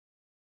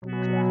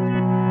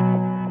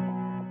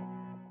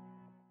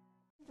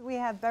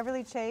have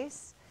Beverly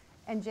Chase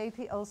and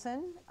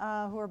Olsen,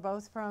 who are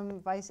both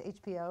from VAS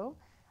HBO.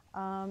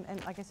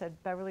 And like I said,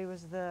 Beverly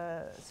was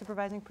the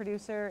supervising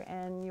producer,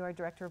 and you are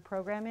director of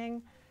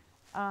programming.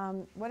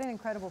 What an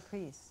incredible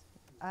piece.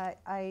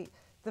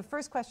 The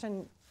first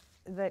question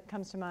that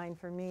comes to mind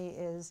for me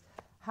is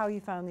how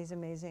you found these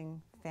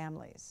amazing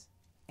families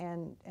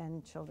and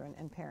children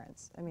and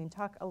parents. I mean,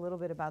 talk a little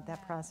bit about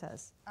that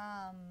process.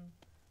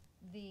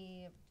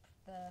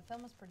 The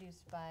film was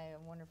produced by a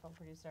wonderful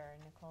producer,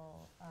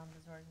 Nicole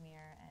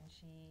Bezorgmeer, and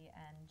she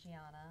and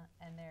Gianna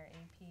and their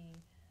AP,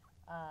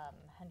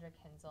 Hendrik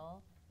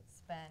Hinzel,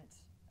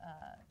 spent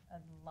a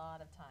lot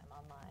of time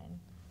online,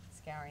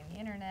 scouring the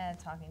internet,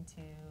 talking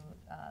to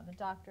the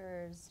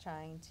doctors,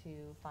 trying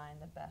to find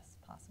the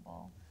best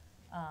possible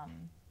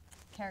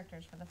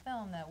characters for the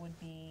film that would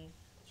be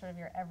sort of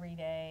your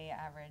everyday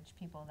average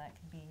people that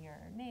could be your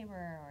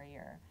neighbor or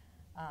your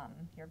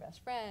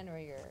best friend or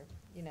your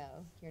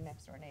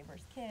next door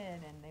neighbor's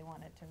kid, and they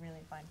wanted to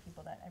really find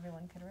people that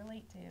everyone could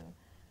relate to,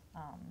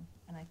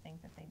 and I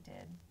think that they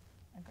did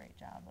a great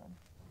job of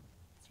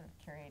sort of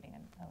curating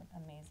an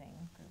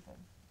amazing group of.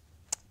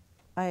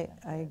 I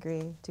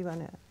agree. Do you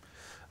want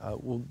to?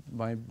 Well,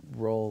 my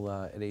role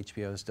at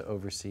HBO is to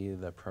oversee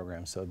the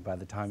program. So by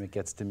the time it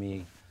gets to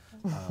me,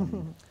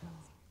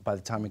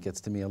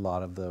 a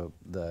lot of the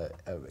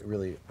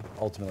really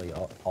ultimately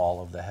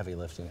all of the heavy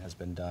lifting has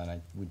been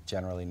done. We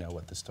generally know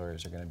what the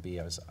stories are going to be.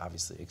 I was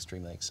obviously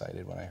extremely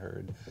excited when I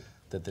heard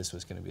that this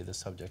was going to be the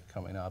subject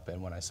coming up,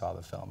 and when I saw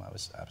the film, I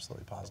was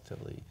absolutely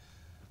positively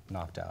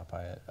knocked out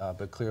by it.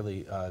 But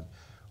clearly,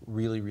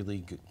 really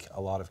good,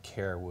 a lot of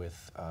care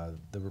with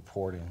the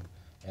reporting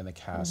and the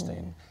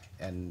casting,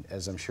 and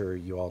as I'm sure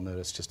you all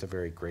noticed, just a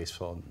very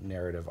graceful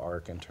narrative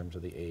arc in terms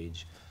of the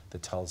age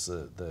that tells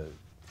the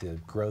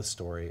growth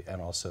story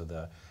and also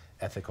the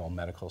ethical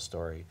medical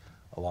story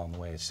along the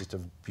way. It's just a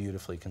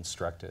beautifully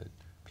constructed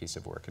piece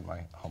of work in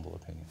my humble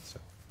opinion. So,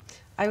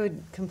 I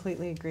would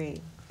completely agree,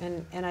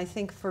 and I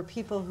think for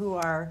people who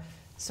are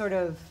sort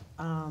of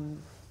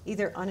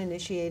either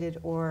uninitiated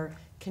or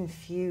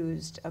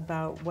confused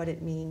about what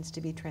it means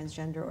to be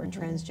transgender or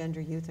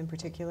transgender youth in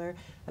particular,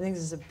 I think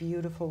this is a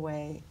beautiful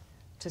way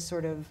to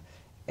sort of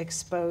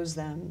expose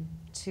them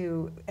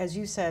to, as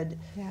you said,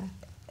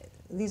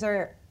 these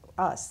are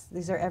us.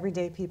 These are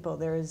everyday people.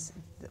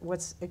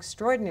 What's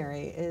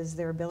extraordinary is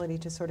their ability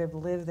to sort of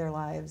live their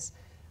lives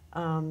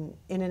in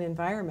an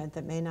environment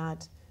that may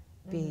not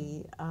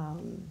be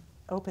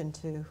open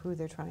to who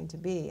they're trying to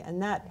be.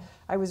 And that,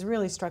 I was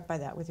really struck by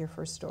that with your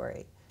first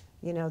story.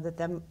 You know,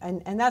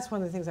 and that's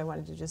one of the things I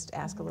wanted to just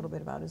ask a little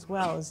bit about as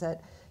well, is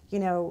that, you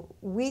know,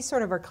 we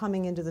sort of are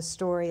coming into the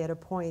story at a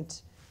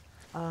point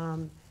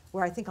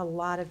where I think a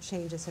lot of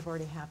changes have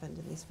already happened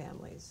in these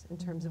families in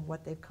terms of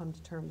what they've come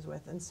to terms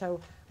with. And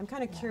so I'm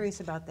kind of curious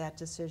about that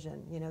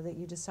decision, you know, that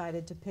you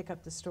decided to pick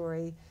up the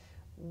story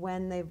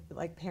when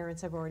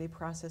parents have already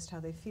processed how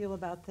they feel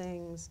about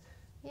things.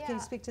 Yeah. Can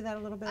you speak to that a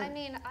little bit? I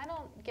mean, I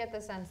don't get the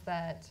sense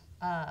that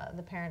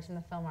the parents in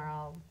the film are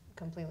all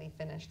completely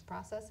finished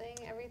processing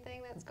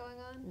everything that's going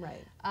on.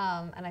 Right.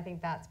 And I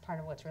think that's part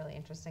of what's really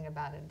interesting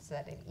about it, is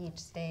that at each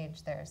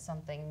stage there's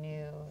something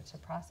new to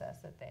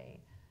process that they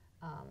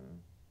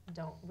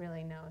don't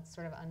really know. It's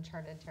sort of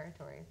uncharted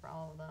territory for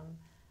all of them.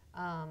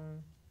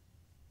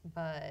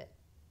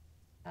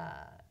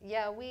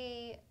 Yeah,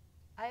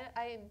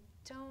 I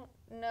don't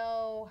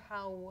know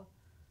how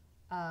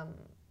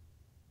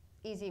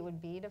easy it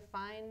would be to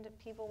find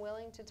people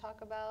willing to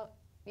talk about,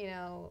 you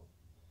know,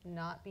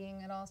 not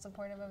being at all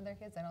supportive of their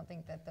kids. I don't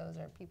think that those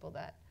are people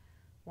that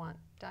want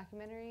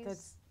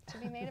documentaries to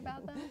be made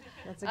about them.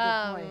 That's a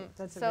good point.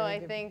 That's so I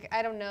think,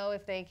 I don't know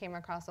if they came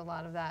across a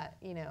lot of that,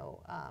 you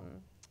know,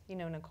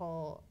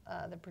 Nicole,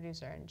 the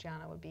producer, and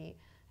Gianna would be,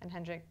 and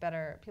Hendrik,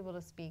 better people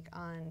to speak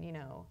on, you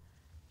know,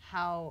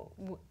 how,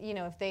 you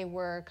know, if they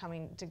were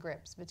coming to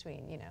grips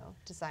between, you know,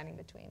 deciding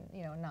between,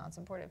 you know,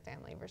 non-supportive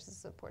family versus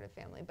supportive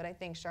family. But I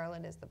think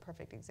Charlotte is the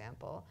perfect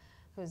example,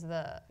 who's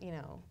the, you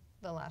know,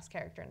 the last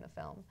character in the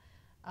film,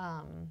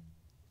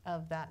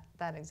 of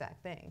that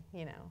exact thing.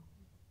 You know,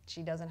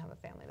 she doesn't have a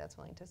family that's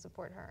willing to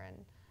support her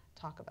and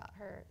talk about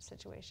her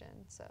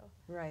situation. So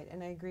right,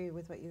 and I agree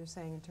with what you were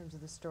saying in terms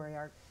of the story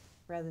arc.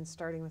 Rather than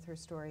starting with her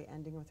story,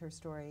 ending with her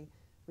story,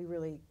 we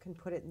really can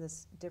put it in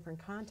this different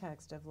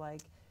context of,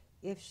 like,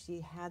 if she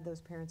had those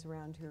parents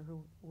around her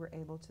who were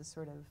able to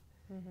sort of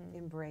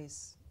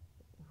embrace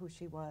who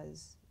she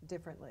was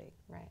differently,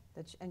 right?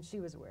 And she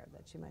was aware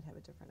that she might have a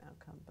different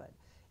outcome.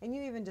 And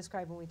you even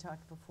described when we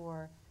talked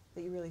before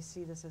that you really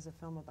see this as a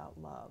film about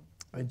love.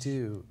 I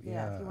do,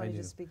 yeah. If you want to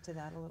just speak to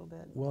that a little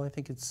bit. Well, I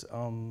think it's,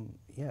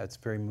 it's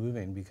very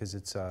moving because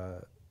it's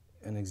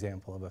an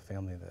example of a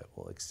family that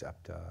will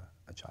accept a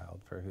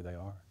child for who they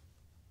are,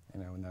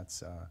 you know, and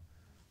that's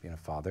being a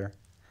father.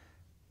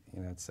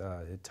 You know,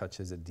 it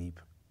touches a deep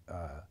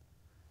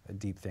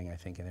thing, I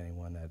think, in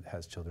anyone that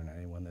has children,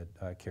 anyone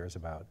that cares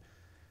about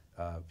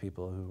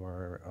people who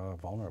are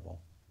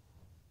vulnerable.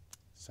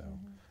 So,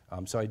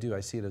 so I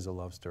see it as a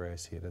love story. I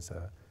see it as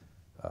a,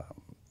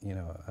 you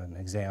know, an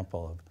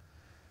example of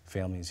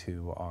families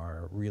who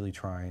are really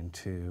trying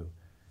to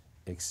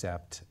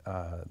accept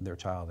their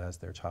child as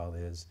their child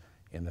is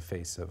in the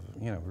face of,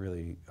 you know,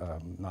 really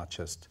not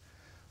just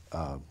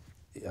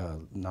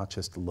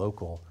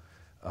local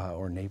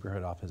or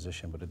neighborhood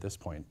opposition, but at this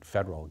point,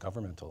 federal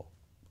governmental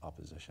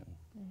opposition.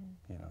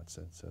 You know, it's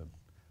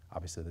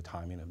obviously the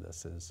timing of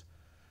this is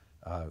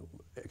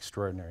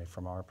extraordinary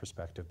from our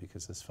perspective,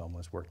 because this film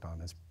was worked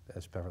on,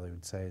 as Beverly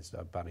would say, it's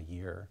about a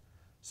year.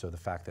 So the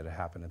fact that it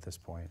happened at this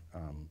point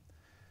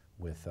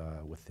with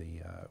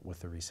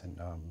the recent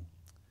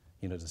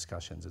you know,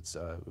 discussions, it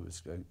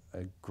was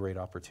a great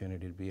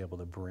opportunity to be able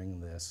to bring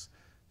this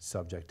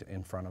subject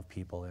in front of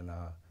people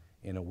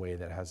in a way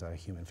that has a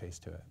human face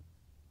to it.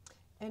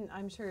 And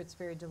I'm sure it's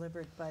very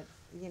deliberate, but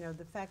you know,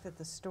 the fact that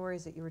the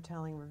stories that you were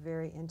telling were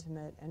very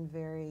intimate and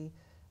very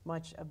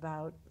much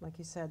about, like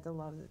you said, the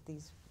love that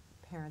these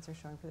parents are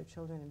showing for their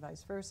children and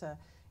vice versa.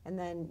 And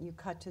then you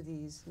cut to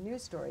these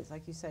news stories,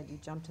 like you said, you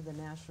jump to the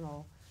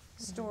national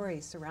story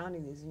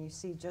surrounding these, and you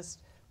see just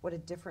what a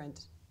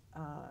difference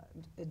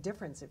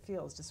it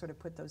feels to sort of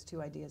put those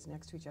two ideas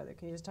next to each other.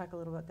 Can you just talk a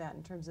little about that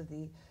in terms of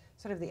the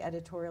sort of the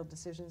editorial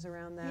decisions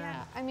around that?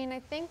 Yeah, I mean, I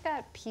think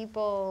that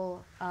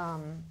people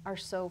are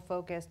so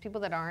focused,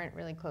 people that aren't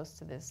really close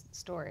to this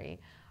story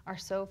are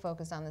so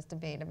focused on this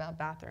debate about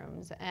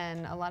bathrooms,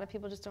 and a lot of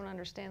people just don't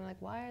understand, like,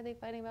 why are they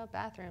fighting about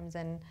bathrooms?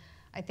 And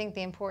I think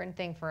the important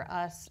thing for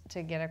us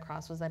to get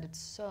across was that it's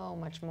so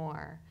much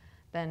more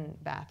than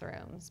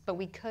bathrooms, but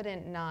we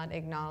couldn't not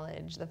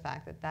acknowledge the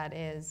fact that that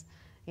is,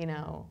 you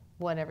know,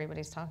 what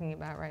everybody's talking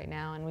about right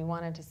now. And we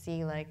wanted to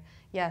see, like,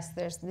 yes,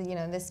 there's, you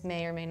know, this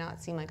may or may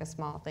not seem like a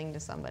small thing to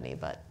somebody,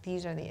 but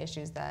these are the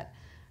issues that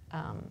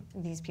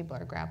these people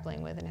are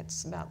grappling with, and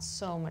it's about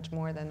so much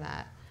more than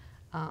that.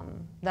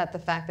 That the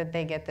fact that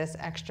they get this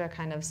extra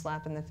kind of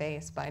slap in the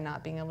face by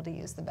not being able to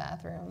use the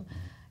bathroom,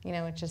 you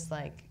know, it's just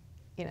like,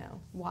 you know,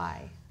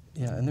 why?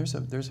 Yeah, and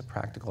there's a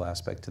practical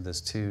aspect to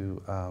this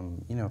too.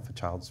 You know, if a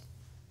child's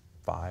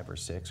 5 or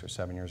 6 or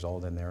 7 years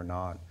old and they're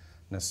not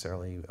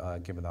necessarily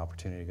given the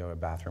opportunity to go to a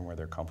bathroom where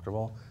they're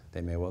comfortable,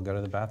 they may well go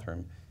to the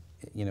bathroom,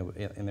 you know,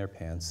 in their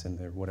pants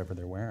and whatever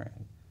they're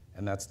wearing.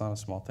 And that's not a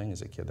small thing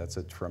as a kid. That's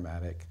a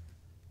traumatic,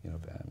 you know,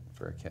 event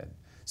for a kid.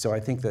 So I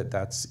think that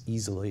that's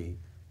easily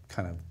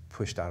kind of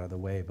pushed out of the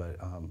way, but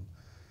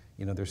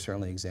you know, there's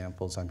certainly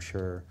examples, I'm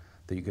sure,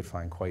 that you could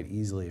find quite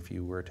easily if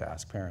you were to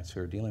ask parents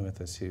who are dealing with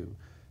this, who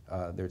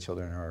their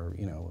children are,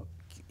 you know,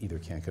 either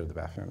can't go to the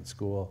bathroom at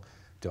school,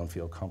 don't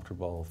feel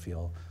comfortable,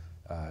 feel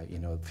you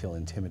know, feel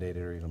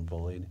intimidated or even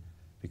bullied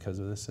because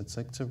of this. It's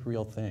like, it's a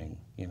real thing.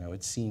 You know,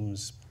 it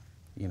seems,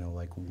 you know,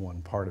 like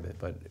one part of it,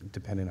 but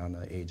depending on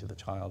the age of the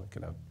child, it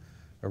could have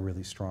a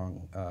really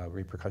strong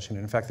repercussion.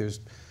 And in fact, there's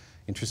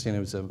interesting, it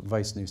was a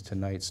Vice News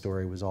Tonight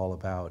story, was all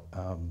about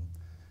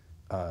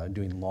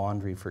doing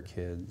laundry for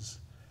kids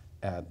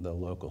at the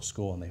local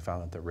school, and they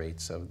found that the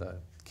rates of the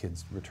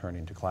kids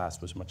returning to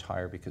class was much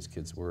higher because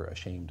kids were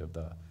ashamed of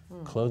the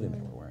clothing they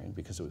were wearing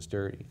because it was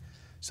dirty.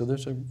 So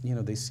there's a, you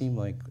know, they seem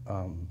like,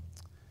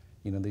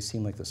 you know, they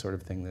seem like the sort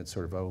of thing that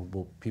sort of, oh,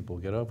 will people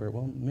get over it?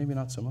 Well, maybe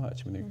not so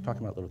much. I mean, they're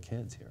talking about little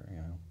kids here, you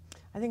know.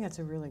 I think that's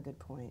a really good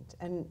point.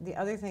 And the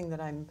other thing that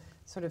I'm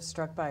sort of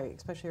struck by,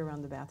 especially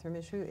around the bathroom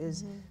issue,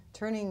 is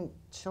turning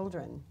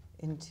children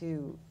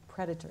into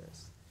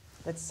predators.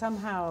 That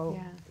somehow,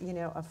 you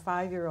know, a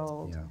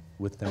 5-year-old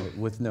with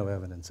no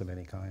evidence of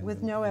any kind.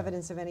 With no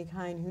evidence of any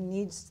kind, who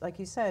needs, like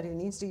you said, who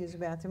needs to use a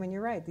bathroom, and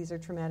you're right, these are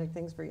traumatic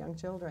things for young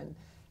children,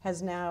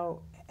 is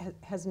now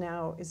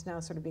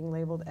sort of being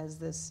labeled as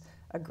this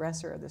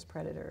aggressor or this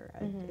predator.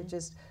 It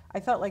just, I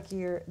felt like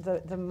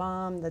the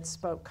mom that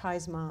spoke,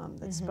 Kai's mom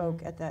that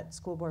spoke at that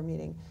school board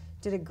meeting,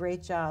 did a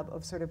great job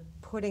of sort of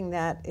putting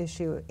that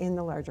issue in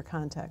the larger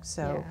context.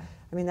 So,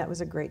 I mean, that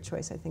was a great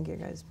choice, I think, your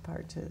guys'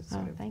 part to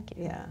sort of. Thank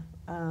you. Yeah.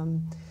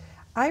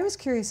 I was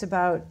curious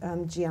about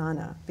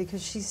Gianna,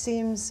 because she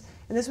seems,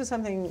 and this was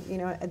something, you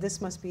know, this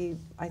must be,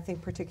 I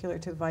think, particular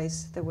to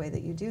Vice, the way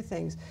that you do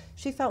things.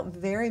 She felt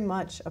very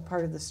much a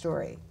part of the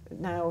story.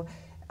 Now,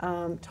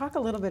 talk a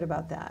little bit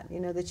about that, you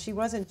know, that she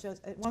wasn't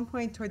just, at one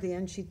point toward the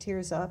end, she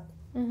tears up.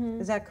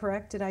 Is that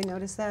correct? Did I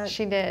notice that?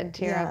 She did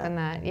tear up in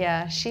that,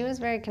 yeah. She was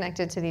very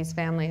connected to these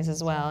families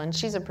as well, and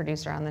she's a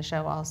producer on the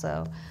show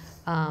also.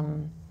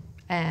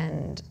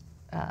 And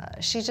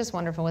she's just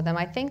wonderful with them.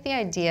 I think the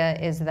idea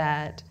is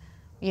that,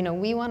 you know,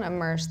 we want to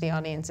immerse the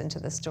audience into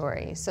the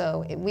story.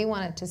 So we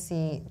want it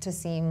to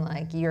seem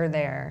like you're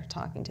there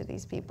talking to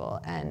these people.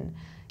 And,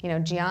 you know,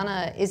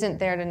 Gianna isn't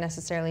there to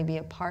necessarily be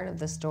a part of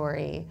the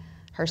story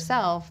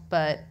herself,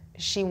 but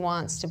she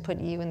wants to put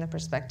you in the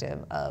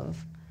perspective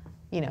of,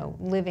 you know,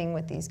 living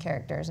with these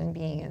characters and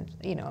being,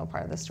 you know, a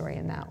part of the story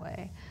in that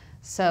way.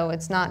 So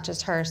it's not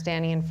just her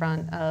standing in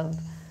front of,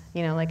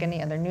 you know, like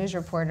any other news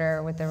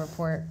reporter with the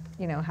report,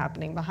 you know,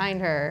 happening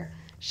behind her.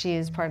 She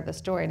is part of the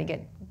story to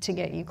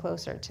get you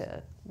closer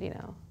to, you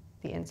know,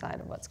 the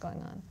inside of what's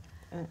going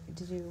on.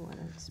 Did you want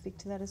to speak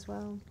to that as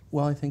well?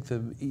 Well, I think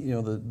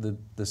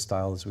the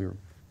style, as we were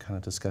kind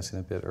of discussing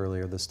a bit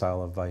earlier, the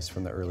style of Vice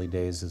from the early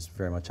days is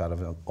very much out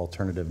of an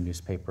alternative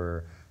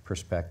newspaper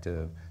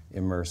perspective,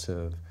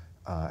 immersive,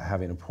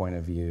 having a point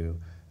of view,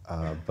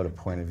 but a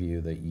point of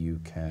view that you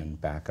can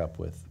back up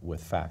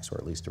with facts, or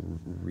at least a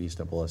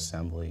reasonable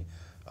assembly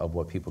of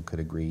what people could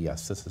agree,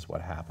 yes, this is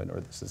what happened, or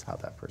this is how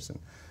that person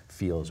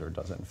feels or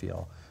doesn't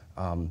feel.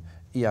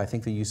 Yeah, I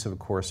think the use of a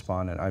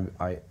correspondent,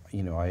 I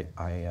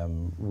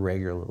am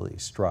regularly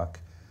struck,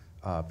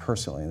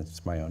 personally, and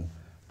it's my own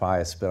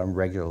bias, but I'm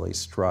regularly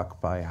struck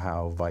by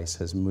how Vice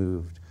has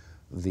moved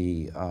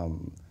the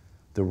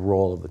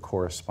role of the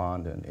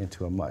correspondent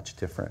into a much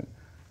different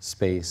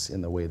space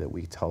in the way that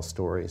we tell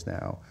stories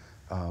now.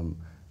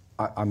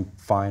 I'm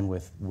fine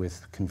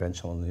with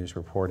conventional news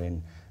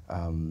reporting.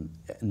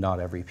 Not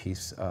every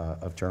piece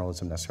of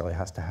journalism necessarily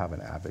has to have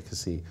an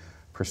advocacy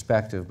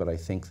perspective, but I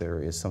think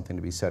there is something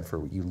to be said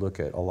for, you look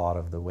at a lot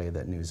of the way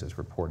that news is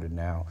reported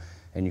now,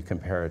 and you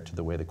compare it to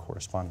the way the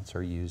correspondents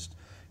are used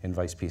in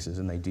Vice pieces,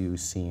 and they do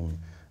seem,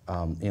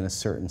 in a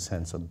certain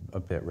sense, a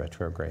bit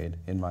retrograde,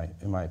 in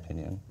my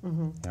opinion.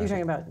 Mm-hmm. You're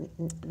talking about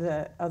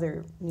the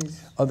other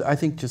news? I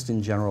think just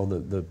in general,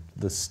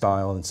 the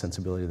style and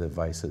sensibility that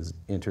Vice has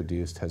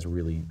introduced has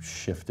really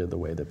shifted the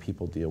way that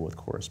people deal with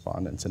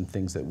correspondence, and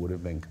things that would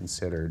have been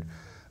considered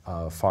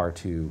far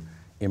too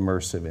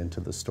immersive into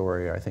the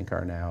story, I think,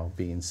 are now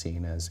being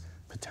seen as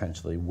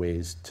potentially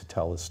ways to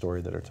tell a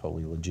story that are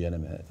totally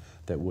legitimate,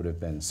 that would have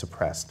been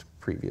suppressed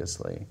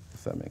previously,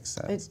 if that makes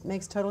sense. It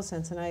makes total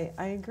sense, and I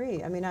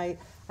agree. I mean, I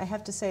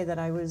have to say that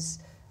I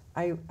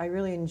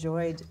really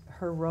enjoyed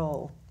her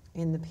role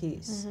in the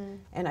piece. Mm-hmm.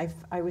 And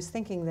I was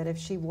thinking that if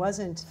she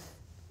wasn't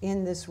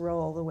in this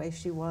role the way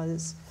she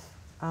was,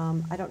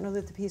 I don't know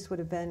that the piece would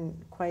have been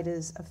quite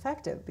as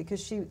effective,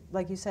 because she,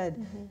 like you said,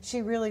 mm-hmm.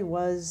 she really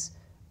was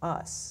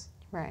us.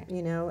 Right.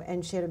 You know,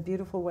 and she had a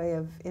beautiful way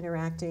of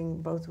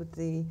interacting both with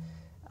the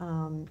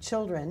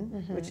children,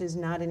 mm-hmm. which is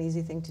not an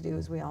easy thing to do,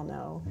 as we all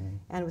know, mm-hmm.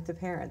 and with the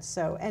parents.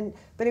 So,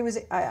 but it was,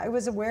 I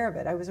was aware of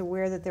it. I was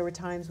aware that there were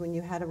times when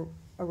you had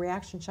a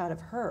reaction shot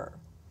of her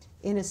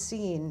in a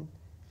scene.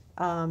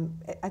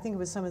 I think it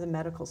was some of the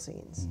medical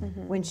scenes,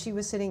 mm-hmm. when she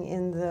was sitting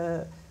in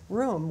the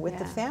room with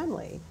the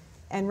family,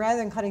 and rather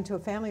than cutting to a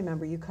family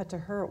member, you cut to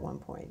her at one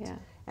point. Yeah.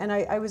 And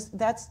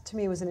that to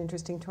me was an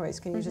interesting choice.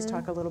 Can you mm-hmm. just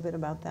talk a little bit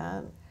about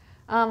that?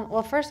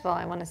 Well, first of all,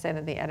 I want to say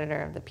that the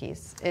editor of the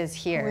piece is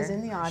here. Who is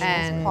in the audience,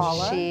 and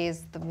Paula.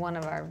 She's one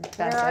of our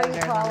best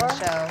editors on the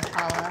show,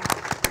 Paula.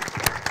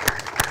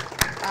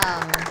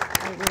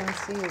 We don't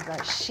see you,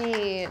 but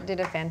she did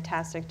a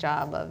fantastic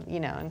job of,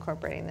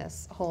 incorporating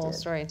this whole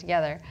story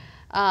together.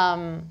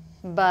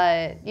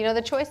 But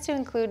the choice to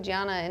include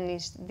Gianna in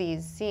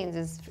these scenes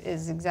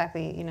is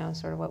exactly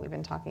sort of what we've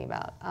been talking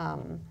about.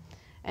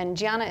 And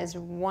Gianna is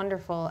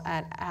wonderful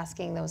at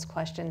asking those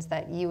questions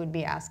that you would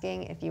be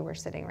asking if you were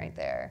sitting right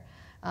there.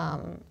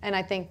 And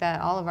I think that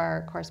all of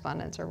our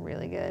correspondents are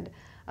really good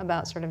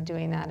about sort of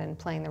doing that and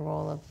playing the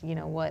role of,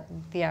 what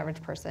the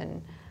average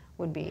person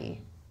would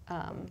be,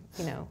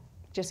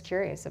 just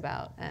curious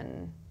about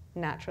and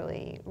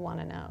naturally want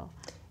to know.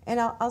 And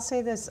I'll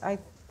say this, I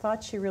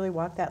thought she really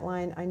walked that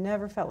line. I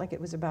never felt like it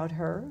was about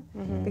her,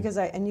 mm-hmm. because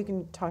and you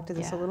can talk to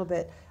this a little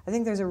bit, I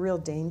think there's a real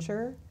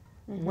danger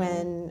mm-hmm.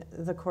 when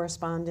the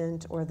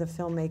correspondent or the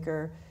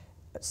filmmaker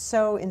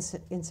so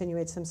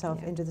insinuates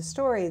himself into the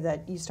story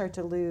that you start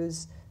to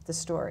lose the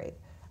story.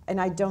 And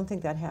I don't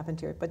think that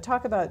happened here. But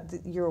talk about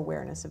your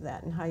awareness of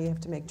that and how you have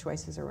to make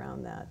choices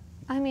around that.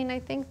 I mean, I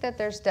think that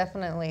there's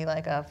definitely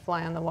like a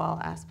fly on the wall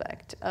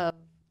aspect of,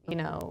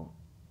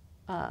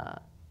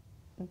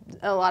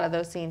 a lot of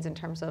those scenes in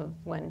terms of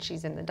when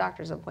she's in the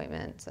doctor's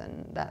appointments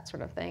and that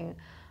sort of thing.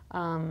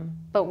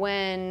 But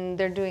when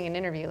they're doing an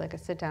interview, like a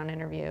sit-down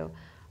interview,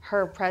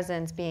 her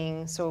presence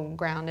being so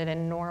grounded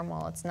and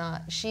normal, it's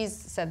not, she's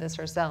said this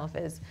herself,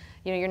 is,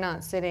 you're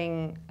not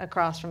sitting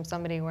across from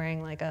somebody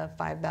wearing like a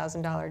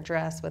 $5,000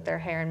 dress with their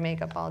hair and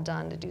makeup all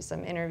done to do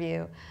some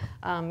interview.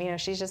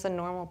 She's just a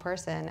normal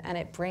person, and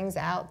it brings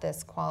out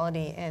this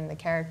quality in the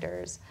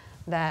characters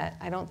that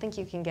I don't think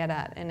you can get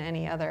at in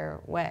any other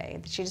way.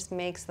 She just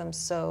makes them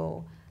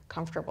so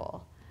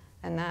comfortable,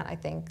 and that, I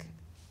think,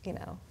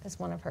 is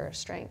one of her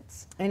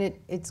strengths. And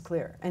it's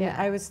clear. And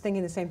I was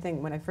thinking the same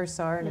thing when I first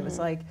saw her, and it was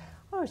like,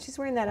 oh, she's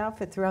wearing that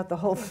outfit throughout the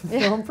whole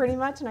film pretty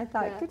much, and I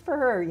thought, good for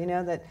her,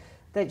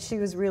 that she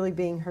was really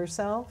being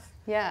herself.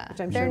 Yeah,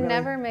 which I'm they're sure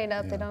never made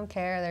up, they don't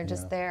care, they're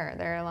just there,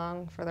 they're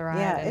along for the ride,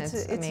 and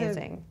it's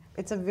amazing.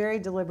 It's a very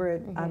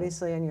deliberate,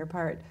 obviously, on your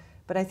part,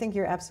 but I think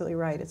you're absolutely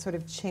right. It sort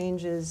of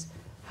changes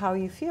how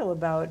you feel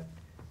about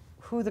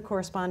who the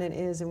correspondent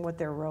is and what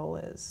their role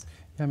is.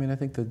 Yeah, I mean, I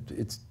think that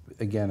it's,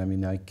 again, I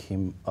mean, I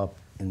came up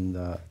in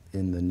the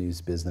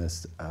news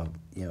business of,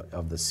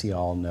 of the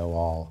see-all,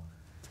 know-all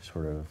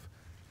sort of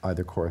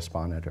either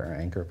correspondent or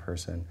anchor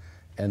person,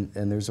 and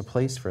there's a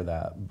place for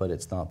that, but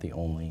it's not the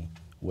only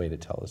way to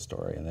tell a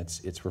story, and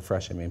it's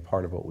refreshing. I mean,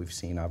 part of what we've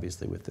seen,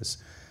 obviously, with this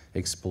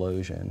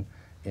explosion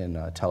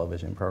in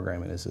television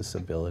programming is this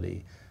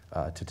ability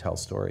to tell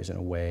stories in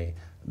a way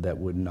that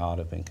would not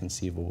have been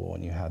conceivable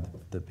when you had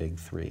the big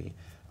three.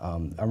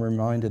 I'm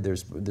reminded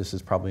this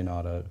is probably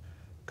not a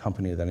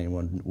company that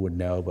anyone would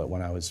know, but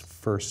when I was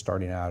first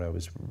starting out, I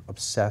was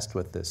obsessed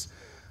with this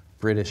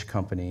British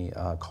company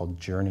called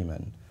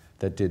Journeyman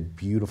that did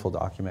beautiful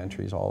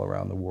documentaries all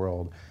around the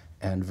world,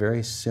 and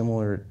very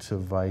similar to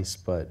Vice,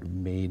 but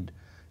made,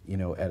 you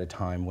know, at a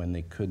time when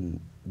they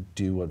couldn't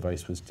do what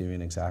Vice was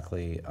doing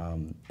exactly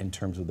in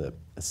terms of the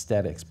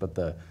aesthetics, but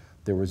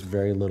there was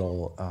very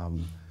little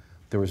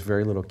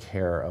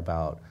care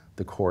about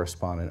the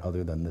correspondent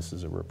other than this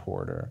is a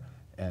reporter.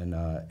 And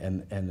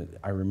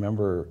I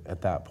remember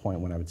at that point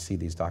when I would see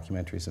these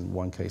documentaries, in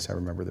one case I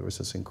remember there was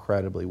this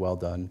incredibly well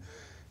done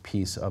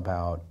piece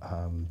about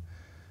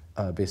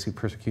basically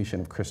persecution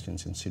of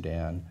Christians in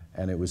Sudan,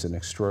 and it was an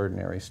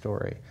extraordinary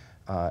story.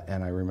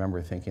 And I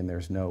remember thinking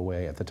there's no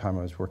way, at the time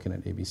I was working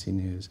at ABC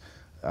News,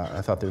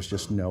 I thought there's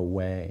just no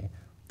way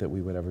that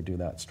we would ever do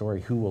that story.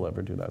 Who will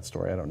ever do that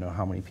story? I don't know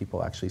how many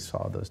people actually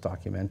saw those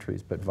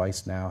documentaries, but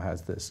Vice now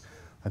has this,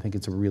 I think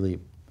it's a really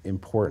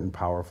important,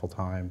 powerful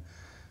time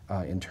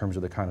in terms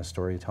of the kind of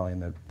storytelling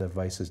that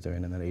Vice is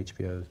doing and that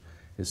HBO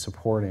is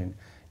supporting,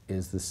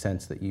 is the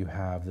sense that you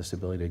have this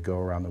ability to go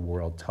around the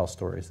world, tell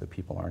stories that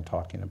people aren't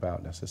talking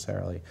about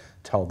necessarily,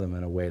 tell them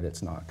in a way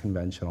that's not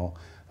conventional,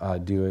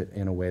 do it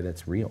in a way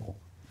that's real.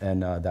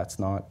 And that's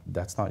not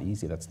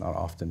easy, that's not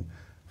often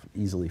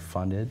easily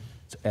funded.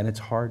 And it's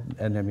hard,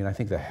 and I mean, I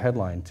think the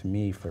headline to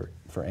me for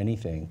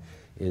anything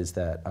is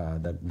that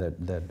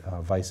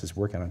Vice is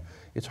working on,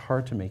 it's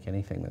hard to make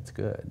anything that's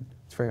good.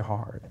 It's very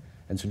hard.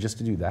 And so just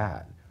to do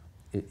that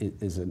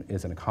is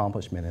an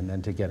accomplishment, and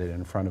then to get it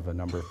in front of a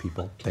number of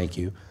people, thank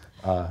you,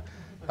 a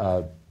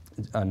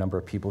number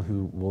of people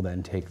who will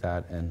then take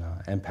that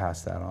and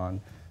pass that on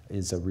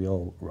is a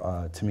real,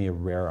 to me, a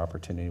rare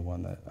opportunity,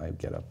 one that I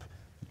get up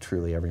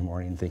truly every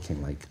morning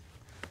thinking like,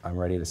 I'm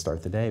ready to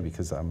start the day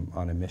because I'm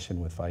on a mission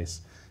with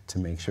Vice to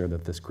make sure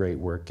that this great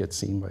work gets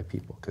seen by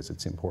people, because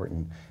it's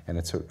important. And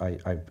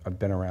I've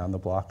been around the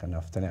block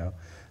enough to know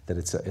that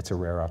it's a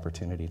rare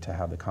opportunity to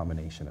have the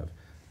combination of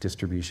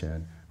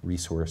distribution,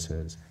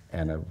 resources,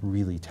 and a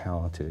really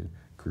talented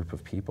group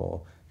of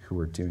people who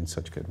are doing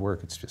such good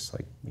work. It's just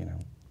like, you know,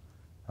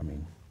 I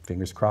mean,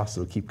 fingers crossed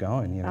it'll keep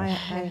going, you know.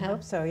 I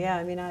hope so, yeah.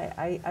 I mean,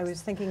 I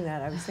was thinking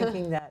that. I was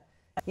thinking that,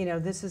 you know,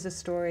 this is a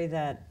story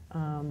that,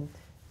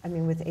 I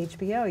mean, with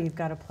HBO, you've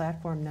got a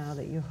platform now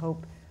that you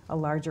hope a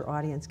larger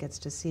audience gets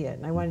to see it.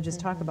 And I want to just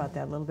talk about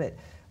that a little bit.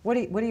 What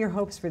are your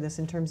hopes for this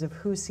in terms of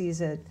who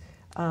sees it?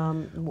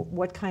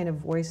 What kind of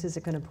voice is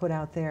it going to put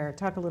out there?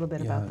 Talk a little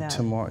bit about that.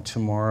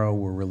 Tomorrow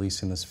we're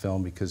releasing this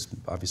film because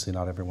obviously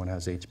not everyone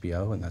has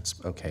HBO, and that's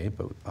okay.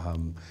 But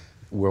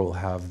we'll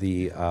have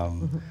the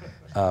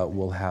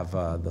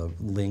the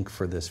link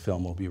for this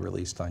film will be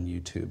released on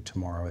YouTube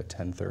tomorrow at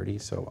 10:30.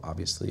 So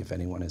obviously, if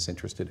anyone is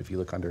interested, if you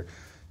look under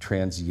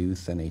Trans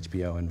Youth and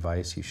HBO and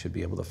Vice, you should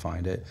be able to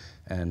find it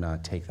and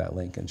take that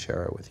link and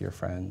share it with your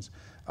friends.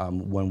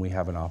 When we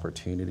have an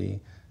opportunity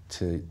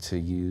to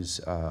use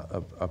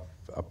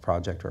a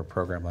project or a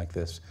program like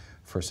this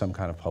for some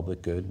kind of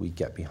public good, we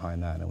get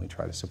behind that and we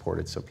try to support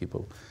it so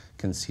people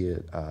can see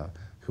it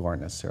who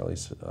aren't necessarily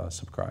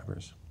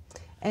subscribers.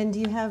 And do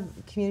you have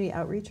community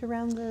outreach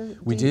around the?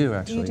 We do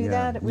actually. Do you do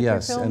yeah. that with your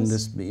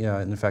films?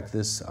 And in fact,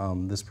 this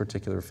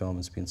particular film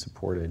is being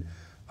supported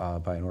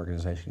by an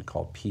organization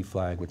called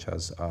PFLAG, which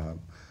has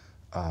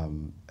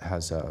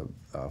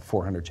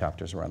 400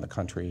 chapters around the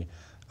country.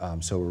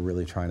 So we're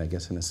really trying, I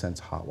guess, in a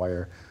sense,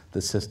 hotwire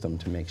the system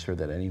to make sure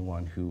that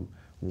anyone who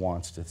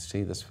wants to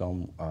see this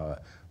film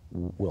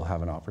will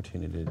have an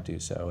opportunity to do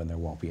so, and there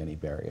won't be any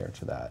barrier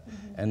to that.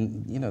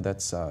 And you know,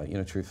 that's you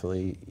know,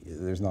 truthfully,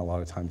 there's not a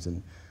lot of times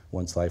in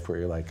one's life where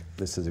you're like,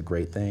 this is a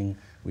great thing,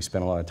 we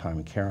spent a lot of time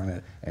and care on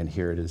it, and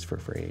here it is for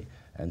free.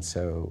 And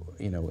so,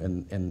 you know,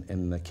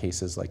 in the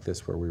cases like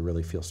this where we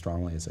really feel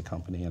strongly as a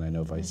company, and I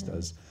know Vice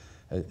does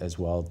as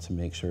well, to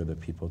make sure that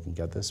people can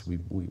get this, we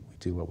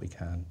do what we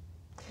can.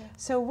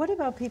 So what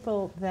about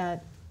people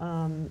that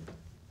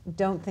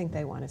don't think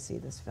they want to see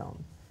this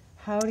film?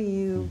 How do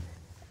you,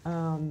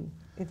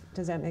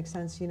 does that make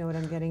sense? You know what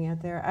I'm getting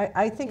at there?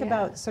 I think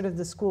about sort of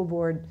the school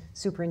board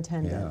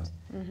superintendent,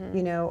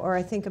 you know, or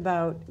I think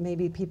about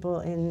maybe people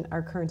in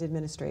our current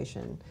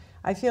administration.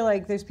 I feel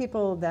like there's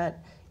people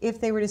that if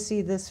they were to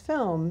see this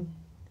film,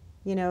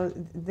 you know,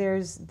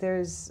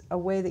 there's a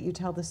way that you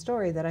tell the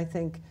story that I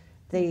think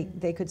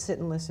they could sit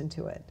and listen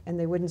to it, and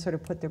they wouldn't sort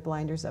of put their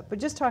blinders up. But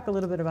just talk a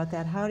little bit about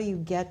that. How do you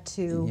get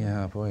to?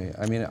 Yeah, boy.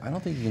 I mean, I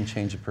don't think you can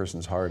change a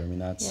person's heart. I mean,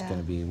 that's going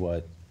to be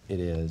what it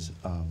is.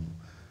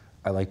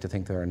 I like to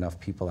think there are enough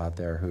people out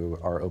there who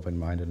are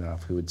open-minded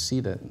enough who would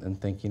see that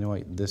and think, you know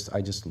what, I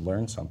just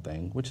learned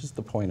something, which is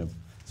the point of,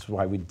 this is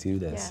why we do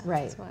this. Yeah,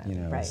 right. You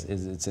know,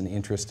 it's an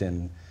interest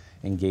in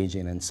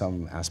engaging in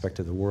some aspect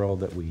of the world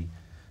that we,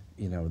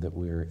 you know, that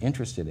we're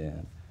interested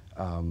in.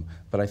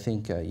 But I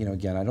think, you know,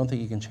 again, I don't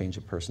think you can change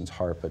a person's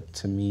heart, but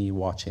to me,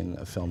 watching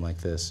a film like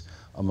this,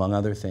 among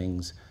other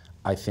things,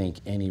 I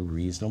think any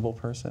reasonable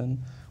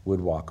person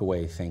would walk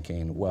away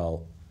thinking,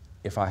 well,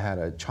 if I had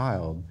a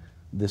child,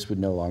 this would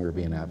no longer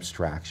be an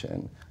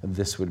abstraction.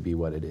 This would be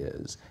what it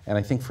is. And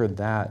I think for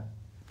that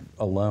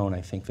alone,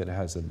 I think that it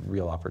has a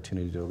real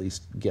opportunity to at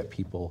least get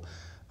people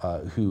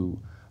who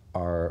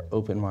are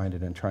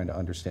open-minded and trying to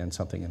understand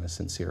something in a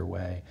sincere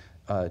way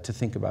to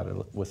think about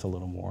it with a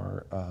little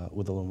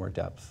more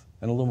depth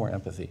and a little more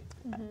empathy.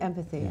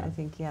 Empathy, Yeah. I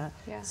think, yeah.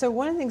 Yeah. So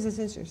one of the things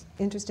that's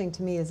interesting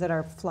to me is that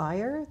our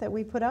flyer that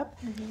we put up,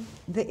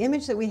 the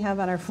image that we have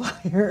on our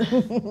flyer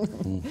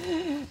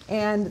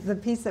and the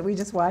piece that we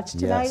just watched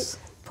tonight, Yes.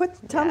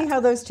 tell me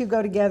how those two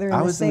go together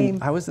in the same.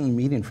 I was in the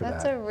meeting for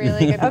That's that. a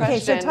really good question. Okay,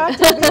 so talk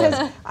to me,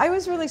 because I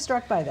was really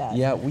struck by that.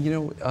 Yeah, well, you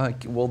know,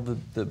 well,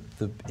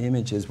 the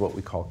image is what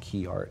we call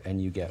key art,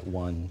 and you get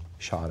one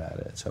shot at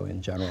it. So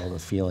in general, the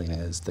feeling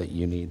is that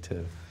you need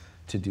to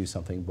do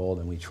something bold,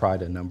 and we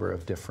tried a number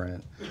of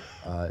different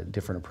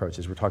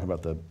approaches. We're talking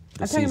about the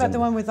I'm talking about the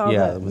one with all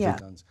yeah, the with the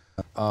guns.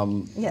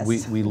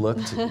 Yes. We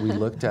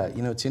looked at,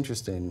 you know, it's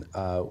interesting.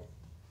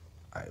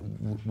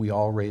 We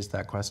all raised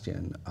that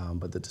question,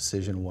 but the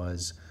decision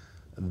was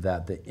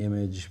that the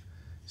image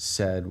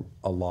said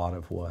a lot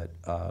of what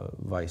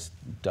Vice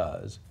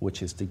does,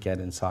 which is to get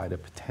inside a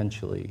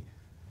potentially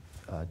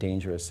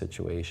dangerous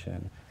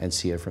situation and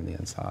see it from the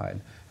inside.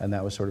 And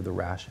that was sort of the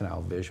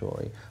rationale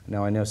visually.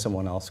 Now, I know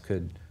someone else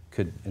could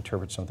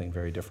interpret something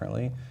very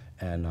differently,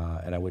 and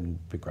I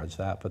wouldn't begrudge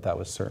that, but that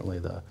was certainly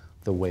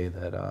the way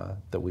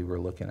that we were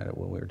looking at it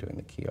when we were doing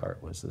the key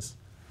art, was this.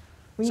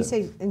 When you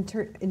say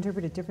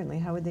interpret it differently,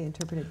 how would they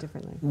interpret it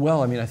differently?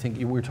 Well, I mean, I think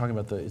we were talking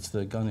about it's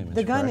the gun image.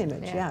 The gun correct?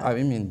 image, Yeah. yeah.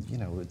 I mean, you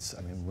know,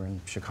 we're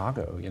in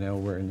Chicago, you know,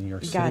 we're in New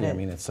York Got City. it. I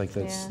mean, it's like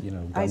that's, Yeah. you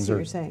know, I guns see what are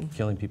you're saying.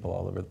 killing people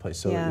all over the place.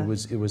 So Yeah.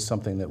 it was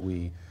something that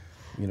we,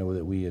 you know,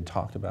 that we had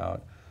talked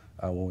about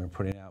when we were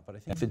putting it out. But I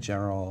think the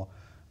general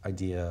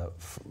idea,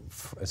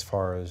 as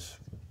far as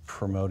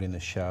promoting the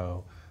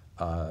show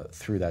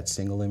through that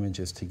single image,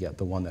 is to get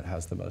the one that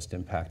has the most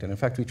impact. And in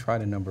fact, we tried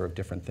a number of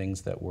different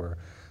things that were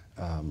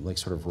like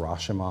sort of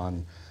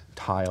Rashomon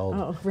tiled.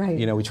 Oh, right.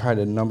 You know, we tried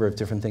a number of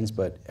different things,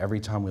 but every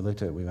time we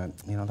looked at it, we went,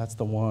 you know, that's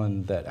the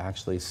one that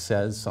actually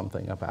says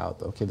something about,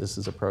 okay, this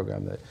is a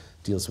program that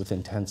deals with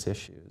intense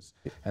issues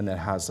and that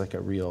has like a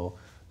real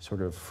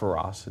sort of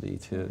ferocity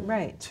to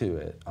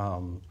it.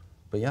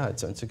 But yeah,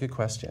 it's a good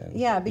question.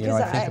 Yeah, You because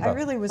know, think I about-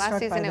 really was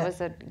struck Last by season it that.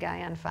 was a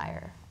guy on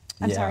fire.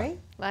 I'm Yeah. sorry?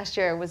 Last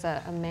year it was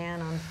a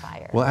man on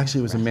fire. Well,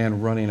 actually, it was a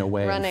man running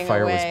away, Running and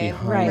fire away. was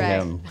behind Right.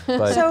 him.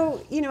 But So,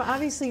 you know,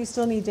 obviously you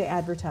still need to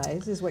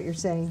advertise, is what you're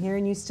saying here,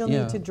 and you still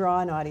Yeah. need to draw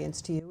an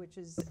audience to you, which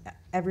is,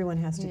 everyone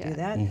has to do Yeah.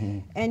 that, Mm-hmm.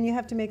 and you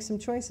have to make some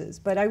choices.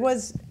 But I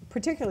was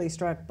particularly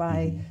struck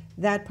by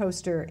that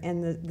poster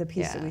and the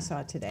piece that Yeah. we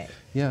saw today.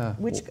 yeah,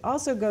 Which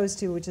also goes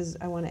to, which is,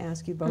 I want to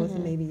ask you both,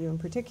 and maybe you in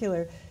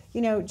particular, you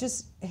know,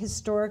 just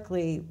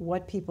historically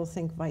what people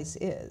think Vice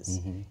is,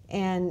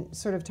 and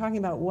sort of talking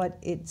about what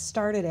it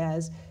started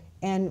as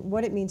and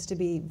what it means to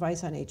be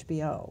Vice on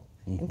HBO.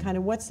 And kind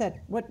of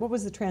what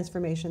was the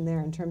transformation there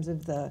in terms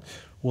of the,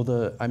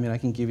 well, I mean, I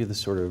can give you the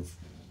sort of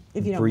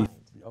if you don't brief,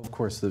 mind. of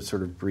course, the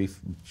sort of brief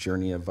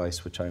journey of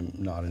Vice, which I'm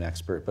not an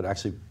expert, but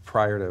actually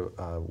prior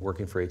to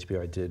working for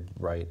HBO, I did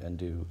write and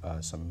do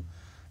some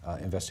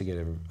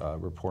investigative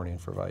reporting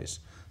for Vice.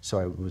 So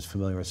I was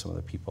familiar with some of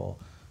the people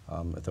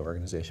at the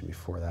organization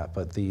before that.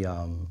 But it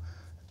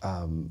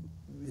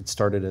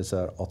started as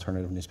an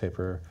alternative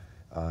newspaper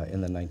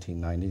in the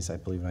 1990s, I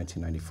believe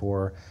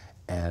 1994.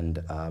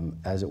 And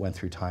as it went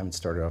through time, it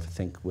started off, I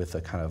think, with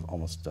a kind of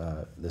almost,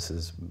 this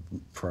is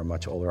for a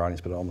much older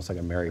audience, but almost like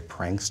a merry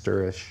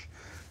prankster-ish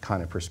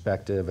kind of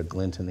perspective, a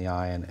glint in the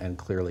eye, and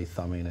clearly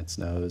thumbing its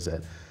nose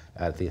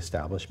at the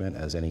establishment,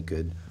 as any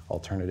good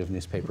alternative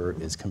newspaper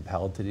is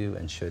compelled to do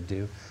and should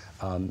do.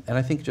 And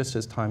I think just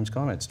as time's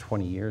gone, it's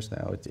 20 years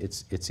now,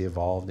 it's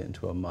evolved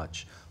into a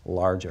much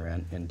larger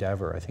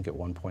endeavor. I think at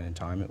one point in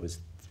time it was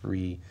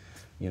 3,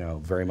 you know,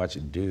 very much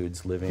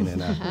dudes living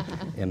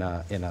in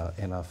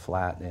a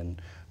flat in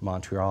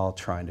Montreal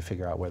trying to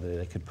figure out whether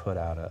they could put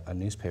out a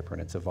newspaper,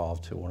 and it's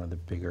evolved to one of the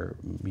bigger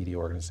media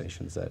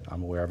organizations that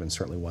I'm aware of, and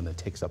certainly one that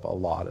takes up a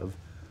lot of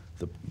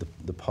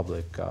the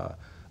public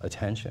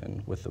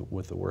attention with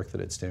the work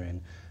that it's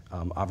doing.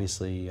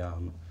 Obviously,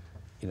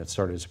 you know, it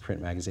started as a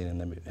print magazine, and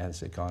then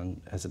as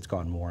it's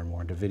gone more and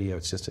more into video,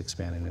 it's just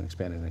expanding and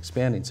expanding and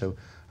expanding. So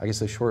I guess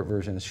the short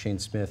version is Shane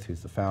Smith,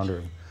 who's the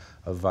founder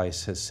of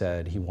Vice, has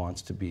said he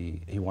wants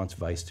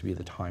Vice to be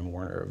the Time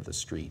Warner of the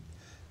street,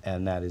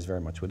 and that is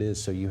very much what it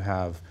is. So you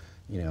have,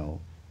 you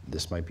know,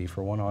 this might be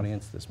for one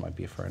audience, this might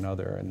be for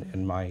another, and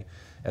in my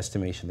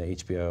estimation, the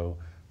HBO,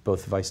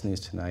 both Vice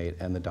News Tonight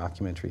and the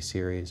documentary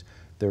series,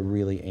 they're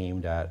really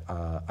aimed at,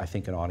 I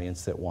think, an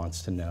audience that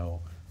wants to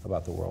know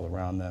about the world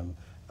around them.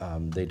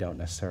 They don't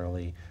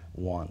necessarily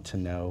want to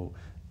know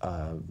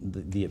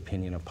the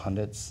opinion of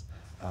pundits.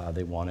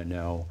 They want to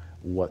know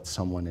what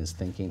someone is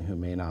thinking who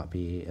may not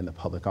be in the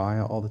public eye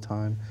all the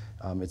time.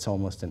 It's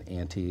almost an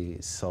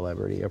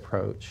anti-celebrity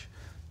approach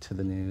to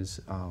the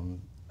news.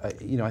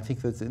 You know, I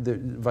think that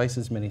Vice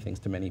is many things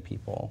to many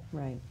people.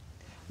 Right.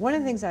 One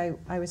of the things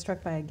I was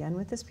struck by again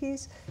with this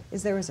piece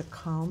is there was a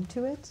calm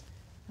to it.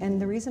 And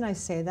the reason I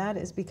say that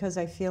is because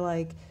I feel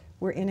like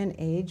we're in an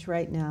age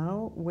right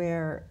now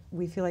where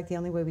we feel like the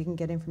only way we can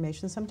get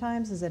information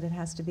sometimes is that it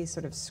has to be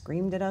sort of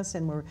screamed at us,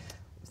 and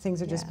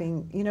things are just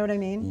being, you know what I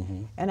mean?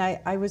 Mm-hmm. And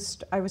I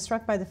was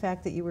struck by the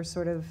fact that you were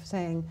sort of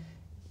saying,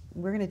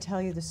 we're going to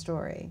tell you the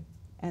story,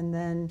 and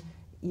then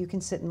you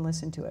can sit and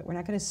listen to it. We're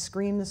not going to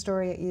scream the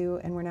story at you,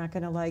 and we're not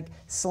going to like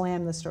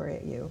slam the story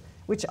at you,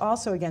 which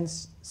also again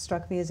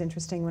struck me as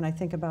interesting when I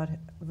think about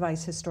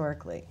Vice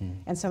historically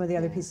and some of the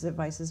other pieces that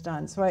Vice has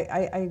done. So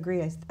I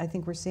agree. I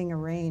think we're seeing a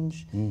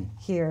range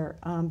here.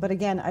 But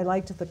again, I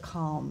liked the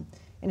calm.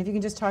 And if you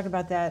can just talk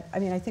about that, I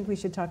mean, I think we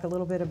should talk a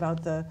little bit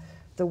about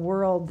the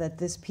world that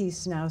this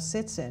piece now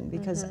sits in,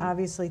 because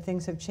obviously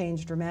things have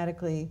changed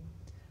dramatically.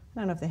 I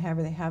don't know if they have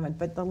or they haven't,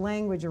 but the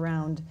language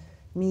around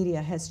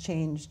media has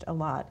changed a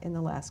lot in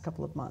the last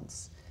couple of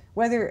months.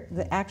 Whether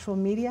the actual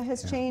media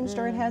has changed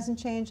or it hasn't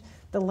changed,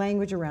 the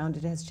language around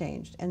it has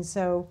changed. And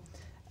so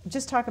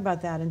just talk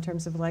about that in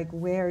terms of like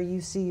where you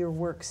see your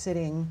work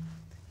sitting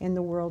in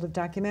the world of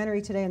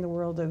documentary today, in the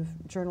world of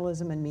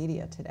journalism and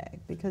media today.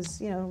 Because,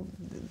 you know,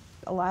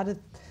 a lot of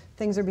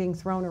things are being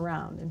thrown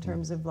around in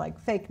terms of like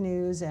fake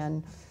news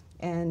and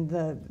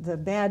the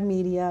bad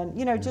media.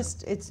 You know,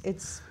 just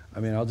it's I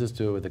mean, I'll just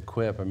do it with a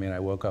quip. I mean, I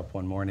woke up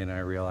one morning and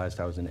I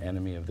realized I was an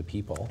enemy of the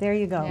people. There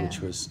you go.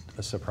 Which was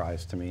a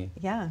surprise to me.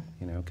 Yeah.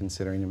 You know,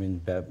 considering, I mean,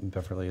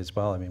 Beverly as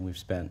well. I mean, we've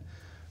spent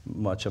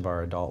much of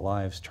our adult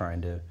lives trying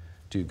to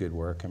do good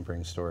work and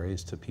bring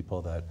stories to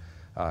people that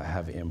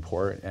have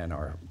import and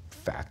are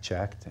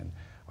fact-checked and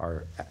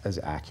are as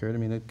accurate. I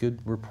mean, a good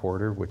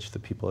reporter, which the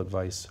people at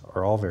Vice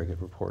are all very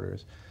good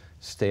reporters,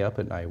 stay up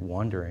at night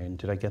wondering,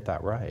 did I get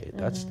that right?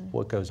 That's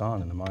what goes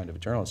on in the mind of a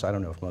journalist. I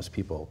don't know if most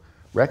people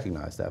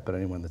recognize that, but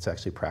anyone that's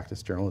actually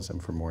practiced journalism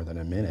for more than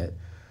a minute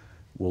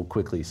will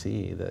quickly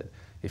see that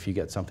if you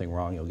get something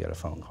wrong, you'll get a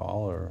phone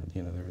call, or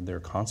you know there are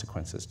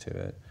consequences to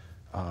it.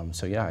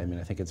 So yeah, I mean,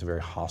 I think it's a very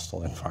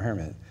hostile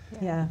environment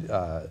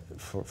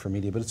for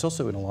media, but it's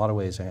also in a lot of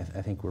ways,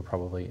 I think we're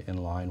probably in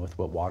line with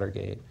what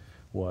Watergate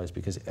was,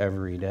 because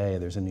every day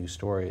there's a new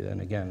story. And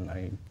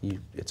again,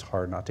 it's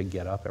hard not to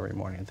get up every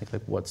morning and think,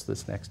 like, what's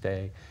this next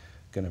day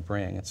going to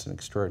bring? It's an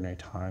extraordinary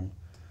time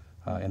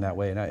in that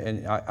way.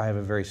 And I have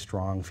a very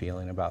strong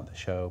feeling about the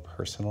show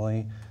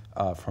personally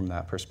from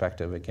that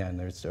perspective. Again,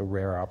 there's a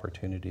rare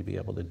opportunity to be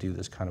able to do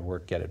this kind of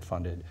work, get it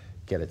funded,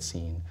 get it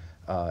seen,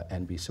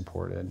 and be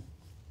supported.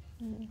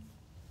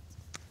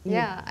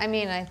 Yeah, I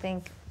mean, I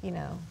think, you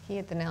know, he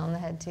hit the nail on the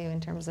head too in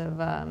terms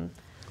of,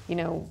 you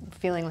know,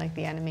 feeling like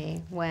the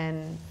enemy,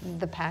 when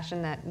the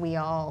passion that we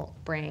all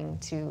bring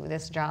to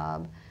this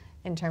job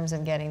in terms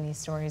of getting these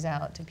stories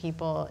out to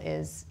people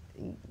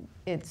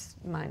it's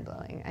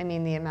mind-blowing. I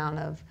mean, the amount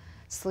of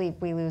sleep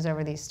we lose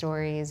over these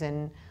stories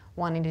and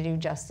wanting to do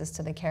justice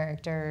to the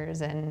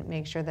characters and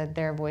make sure that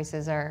their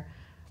voices are,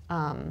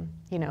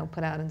 you know,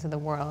 put out into the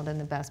world in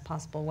the best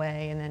possible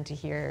way, and then to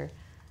hear,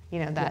 you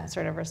know, that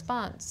sort of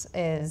response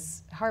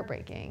is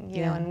heartbreaking,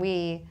 you know, and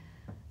we,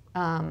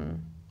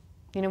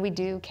 you know, we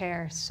do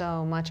care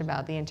so much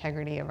about the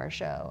integrity of our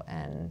show.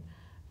 And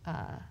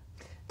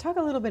talk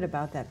a little bit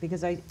about that,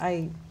 because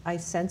I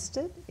sensed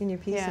it in your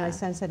piece, and I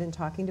sensed it in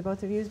talking to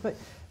both of you.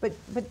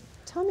 But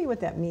tell me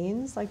what that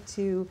means, like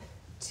to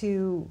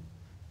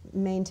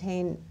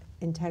maintain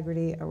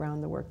integrity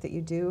around the work that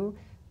you do.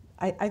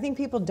 I think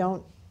people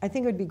don't. I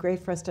think it would be great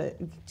for us to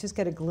just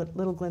get a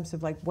little glimpse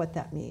of like what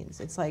that means.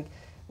 It's like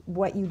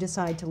what you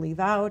decide to leave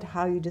out,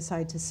 how you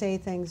decide to say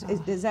things.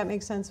 Does that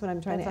make sense, what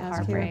I'm trying to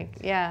ask here? Heartbreak.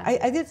 Yeah.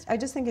 I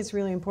just think it's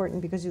really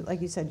important because,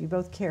 like you said, you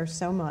both care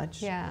so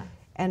much. Yeah.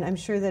 And I'm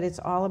sure that it's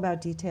all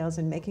about details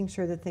and making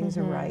sure that things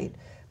are right.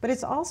 But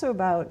it's also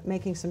about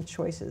making some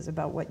choices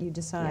about what you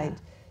decide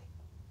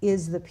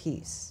is the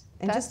piece.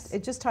 And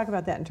just talk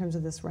about that in terms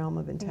of this realm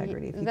of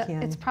integrity, if you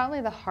can. It's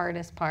probably the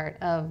hardest part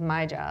of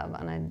my job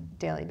on a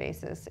daily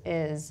basis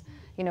is,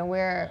 you know,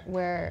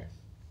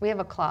 we have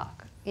a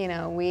clock. You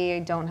know, we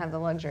don't have the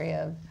luxury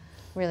of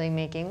really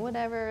making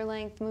whatever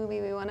length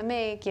movie we want to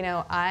make. You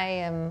know, I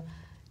am,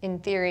 in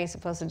theory,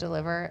 supposed to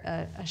deliver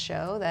a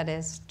show that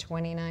is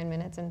 29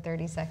 minutes and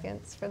 30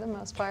 seconds for the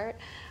most part.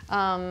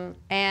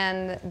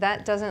 And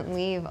that doesn't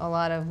leave a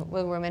lot of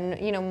wiggle room.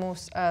 And, you know,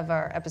 most of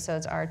our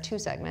episodes are 2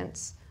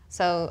 segments.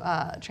 So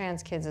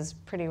Trans Kids is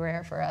pretty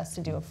rare for us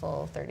to do a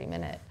full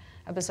 30-minute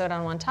episode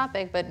on one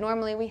topic. But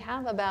normally we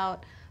have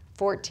about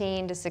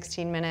 14 to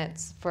 16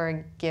 minutes for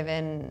a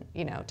given,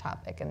 you know,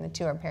 topic, and the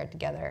 2 are paired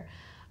together.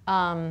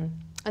 And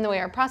the way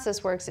our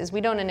process works is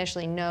we don't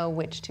initially know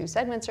which 2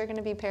 segments are going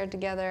to be paired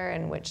together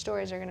and which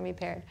stories are going to be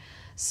paired.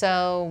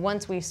 So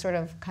once we sort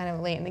of kind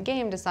of late in the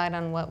game decide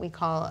on what we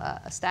call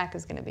a stack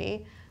is going to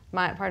be,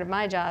 part of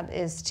my job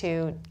is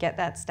to get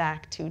that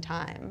stack to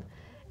time.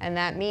 And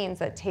that means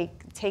that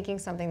taking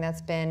something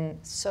that's been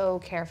so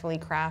carefully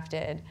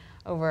crafted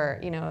over,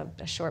 you know,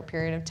 a short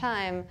period of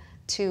time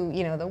to,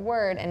 you know, the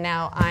word, and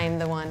now I'm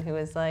the one who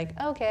is like,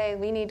 okay,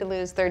 we need to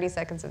lose 30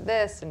 seconds of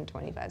this and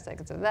 25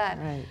 seconds of that.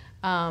 Right.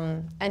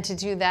 And to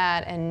do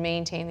that and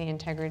maintain the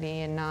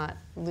integrity and not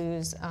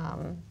lose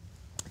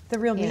the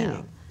real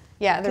meaning.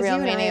 Know, the real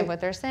meaning of what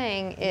they're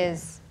saying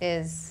is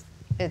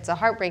it's a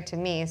heartbreak to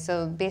me.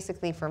 So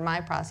basically for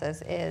my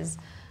process is,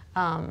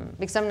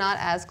 because I'm not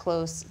as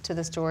close to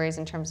the stories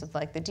in terms of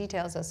like the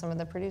details as some of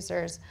the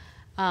producers,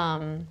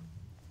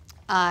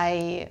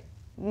 I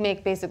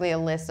make basically a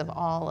list of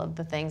all of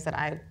the things that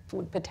I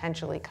would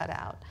potentially cut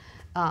out.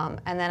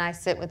 And then I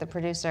sit with the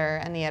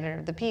producer and the editor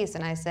of the piece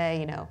and I say,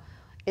 you know,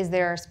 is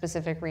there a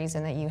specific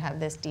reason that you have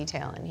this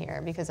detail in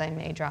here? Because I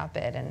may drop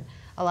it. And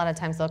a lot of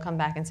times they'll come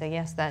back and say,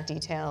 yes, that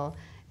detail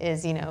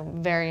is, you know,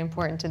 very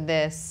important to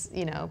this,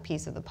 you know,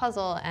 piece of the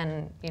puzzle.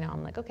 And, you know,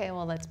 I'm like, okay,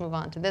 well, let's move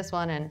on to this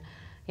one. And,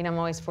 you know, I'm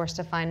always forced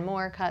to find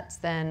more cuts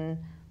than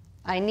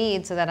I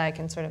need so that I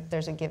can sort of,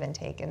 there's a give and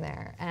take in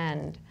there.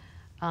 And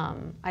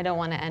I don't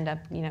want to end up,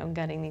 you know,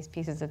 gutting these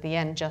pieces at the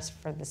end just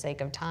for the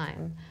sake of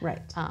time.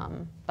 Right.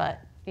 But,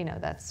 you know,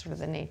 that's sort of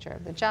the nature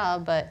of the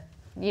job. But,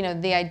 you know,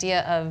 the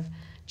idea of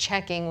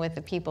checking with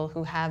the people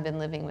who have been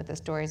living with the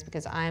stories,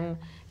 because I'm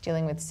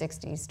dealing with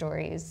 60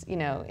 stories, you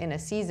know, in a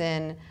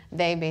season,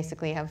 they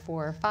basically have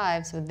 4 or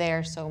 5, so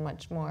they're so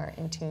much more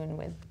in tune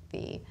with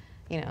the,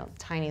 you know,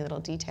 tiny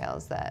little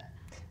details that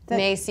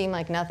may seem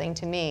like nothing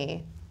to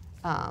me.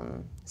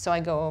 So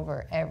I go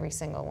over every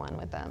single one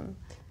with them.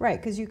 Right,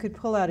 because you could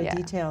pull out a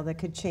detail that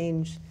could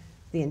change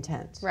the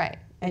intent. Right,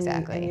 And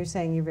exactly. and you're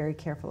saying you're very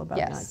careful about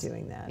not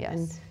doing that. Yes.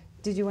 And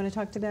did you want to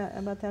talk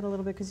about that a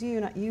little bit? Because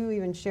you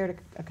even shared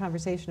a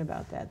conversation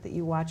about that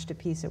you watched a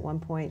piece at one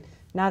point,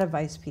 not a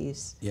Vice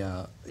piece.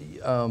 Yeah.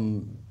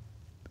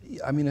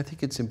 I mean, I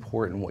think it's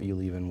important what you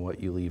leave in,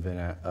 what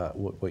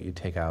you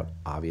take out,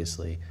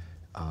 obviously.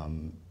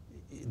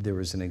 There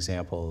was an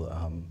example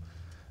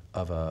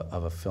of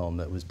a film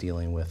that was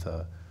dealing with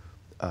a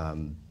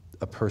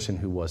person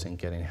who wasn't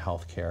getting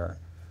health care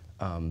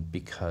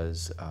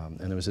because, and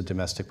there was a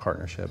domestic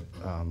partnership,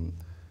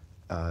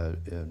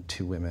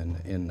 2 women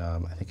in,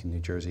 I think in New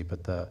Jersey,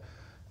 but the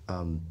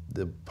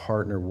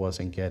partner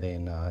wasn't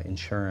getting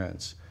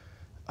insurance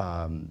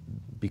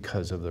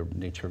because of the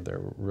nature of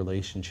their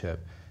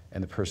relationship,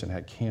 and the person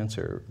had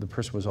cancer. The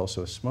person was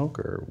also a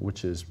smoker,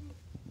 which is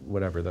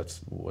whatever,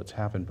 that's what's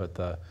happened,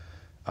 but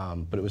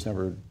it was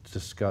never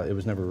discussed, it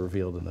was never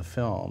revealed in the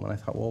film. And I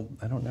thought, well,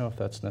 I don't know if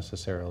that's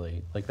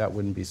necessarily, like that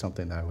wouldn't be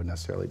something that I would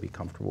necessarily be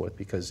comfortable with,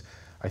 because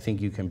I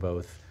think you can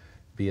both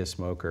be a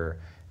smoker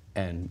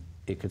and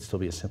it could still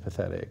be a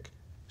sympathetic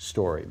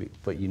story,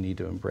 but you need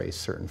to embrace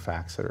certain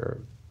facts that are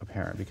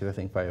apparent, because I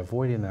think by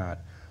avoiding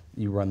that,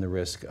 you run the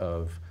risk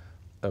of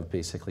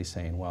basically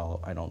saying, well,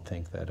 I don't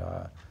think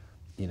that,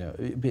 you know,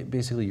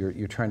 basically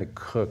you're trying to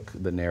cook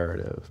the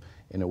narrative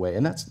in a way,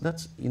 and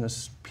that's you know,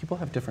 people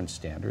have different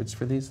standards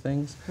for these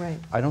things. Right.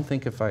 I don't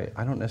think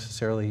I don't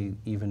necessarily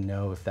even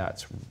know if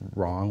that's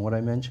wrong what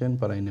I mentioned,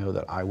 but I know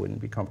that I wouldn't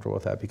be comfortable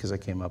with that because I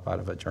came up out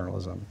of a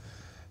journalism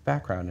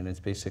background, and it's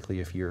basically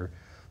if you're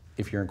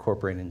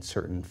incorporating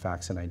certain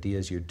facts and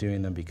ideas, you're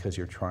doing them because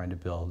you're trying to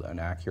build an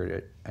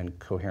accurate and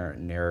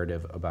coherent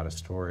narrative about a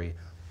story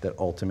that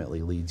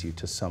ultimately leads you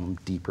to some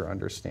deeper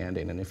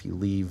understanding. And if you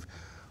leave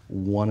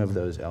one of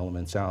those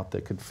elements out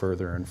that could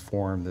further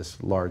inform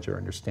this larger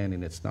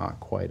understanding, it's not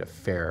quite a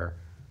fair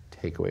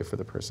takeaway for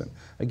the person.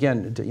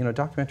 Again, you know,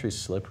 documentary is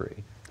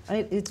slippery.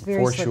 It's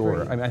very for slippery.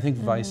 sure. I mean, I think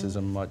Vice is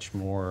a much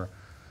more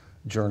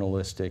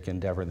journalistic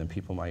endeavor than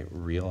people might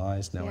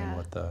realize, knowing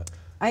what the.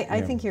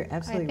 I think you're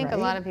absolutely right. I think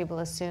a lot of people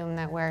assume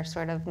that we're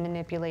sort of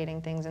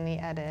manipulating things in the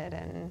edit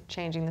and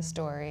changing the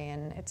story,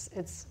 and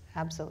it's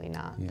absolutely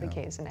not the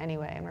case in any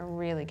way, and we're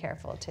really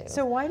careful too.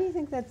 So why do you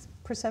think that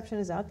perception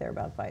is out there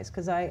about Vice?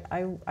 Because I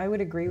would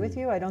agree with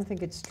you. I don't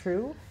think it's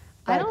true.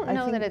 I don't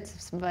know that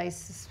it's Vice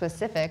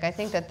specific. I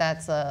think that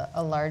that's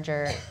a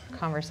larger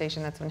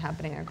conversation that's been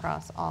happening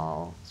across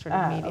all sort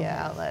of media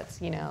outlets.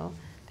 You know,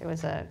 there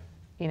was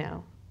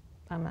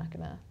I'm not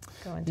going to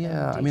go into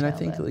detail. I mean, I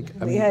think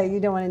you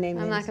don't want to name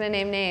names. I'm not going to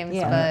name names,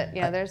 but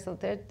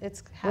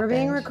it's happened. We're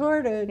being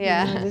recorded.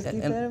 Yeah. You know, just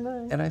keep that in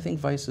mind. And I think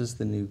Vice is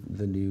the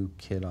new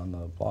kid on the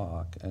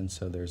block, and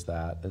so there's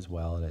that as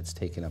well, and it's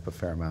taken up a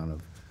fair amount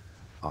of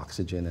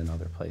oxygen in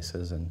other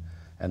places, and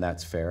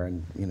that's fair.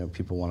 And you know,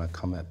 people want to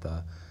come at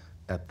the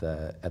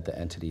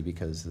entity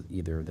because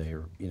either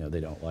they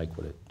don't like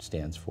what it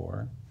stands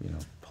for, you know,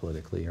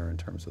 politically or in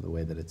terms of the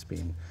way that it's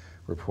being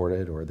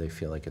reported, or they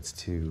feel like it's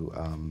too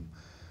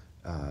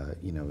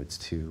it's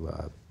too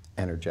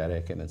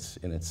energetic in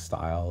its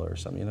style or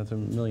something. You know, there's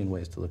a million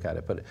ways to look at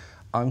it. But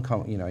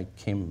I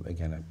came,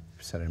 again,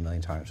 I've said it a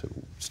million times, I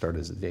started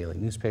as a daily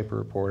newspaper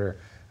reporter.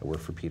 I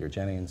worked for Peter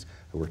Jennings.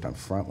 I worked on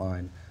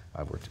Frontline.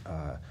 I've worked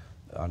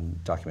on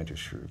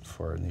documentaries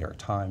for New York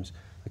Times.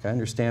 Like, I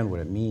understand what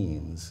it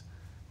means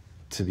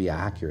to be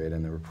accurate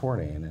in the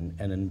reporting,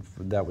 and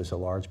that was a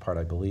large part,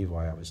 I believe,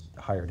 why I was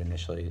hired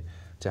initially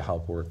to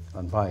help work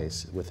on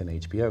Vice within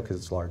HBO, because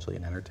it's largely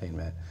an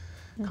entertainment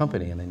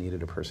company, and they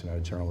needed a person out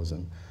of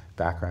journalism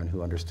background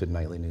who understood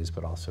nightly news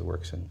but also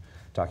works in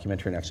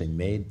documentary and actually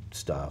made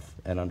stuff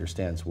and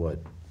understands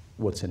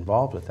what's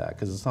involved with that,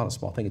 because it's not a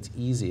small thing. It's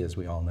easy, as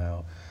we all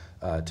know,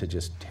 to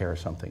just tear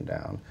something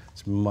down.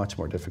 It's much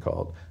more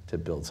difficult to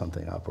build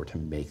something up or to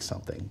make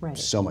something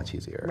so much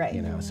easier. Right.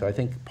 You know, so I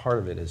think part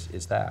of it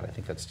is that. I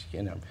think that's,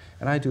 you know,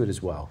 and I do it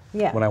as well.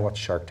 Yeah. When I watch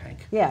Shark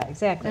Tank. Yeah,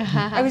 exactly.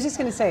 I was just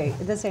going to say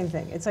the same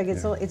thing. It's like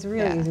it's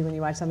really easy when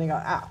you watch something and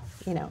go, ah,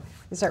 you know,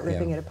 you start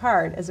ripping it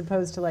apart, as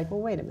opposed to like,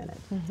 well, wait a minute,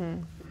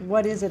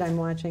 what is it I'm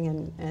watching?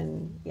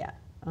 And yeah.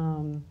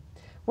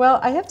 Well,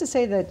 I have to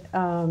say that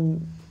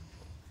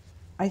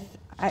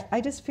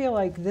I just feel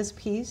like this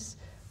piece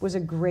was a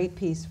great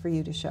piece for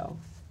you to show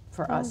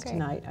for us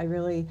tonight.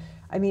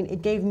 I mean,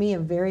 it gave me a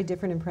very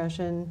different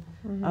impression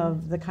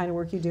of the kind of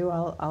work you do.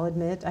 I'll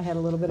admit, I had a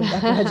little bit of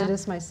that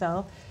prejudice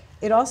myself.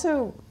 It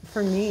also,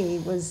 for me,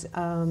 was,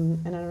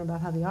 and I don't know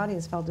about how the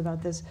audience felt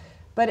about this,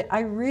 but I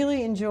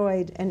really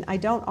enjoyed, and I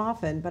don't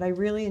often, but I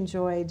really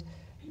enjoyed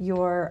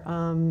your,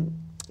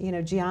 you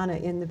know, Gianna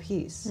in the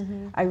piece.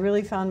 I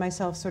really found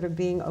myself sort of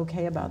being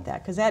okay about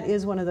that, because that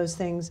is one of those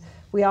things,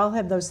 we all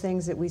have those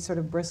things that we sort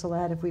of bristle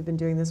at if we've been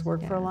doing this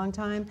work for a long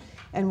time,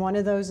 and one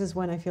of those is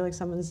when I feel like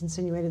someone's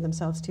insinuated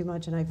themselves too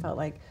much, and I felt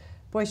like,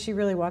 boy, she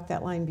really walked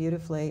that line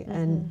beautifully,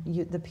 and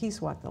the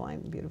piece walked the line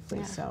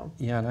beautifully, so.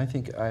 Yeah, and I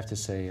think, I have to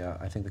say,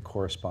 I think the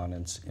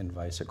correspondence in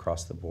Vice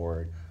across the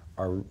board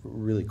are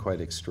really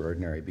quite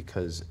extraordinary,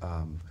 because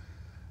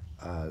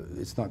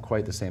it's not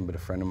quite the same, but a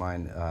friend of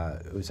mine,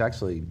 it was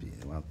actually,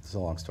 well, it's a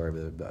long story,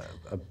 but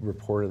a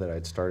reporter that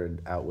I'd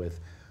started out with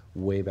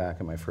way back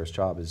in my first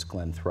job is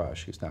Glenn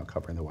Thrush, who's now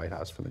covering the White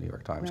House for the New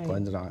York Times.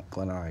 Glenn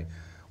and I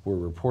were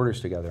reporters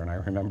together, and I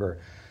remember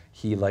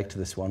he liked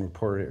this one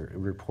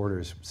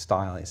reporter's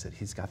style. He said,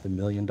 he's got the $1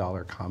 million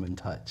common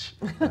touch.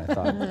 And I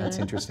thought, that's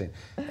interesting.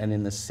 And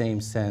in the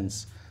same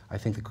sense, I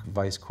think the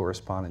Vice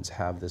correspondents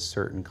have this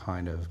certain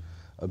kind of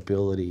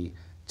ability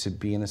to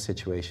be in a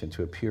situation,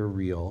 to appear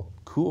real,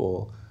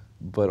 cool,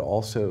 but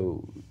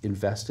also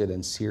invested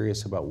and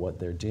serious about what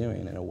they're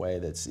doing in a way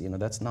that's, you know,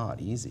 that's not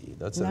easy.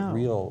 That's a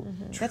real,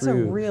 true that's a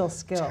real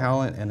skill.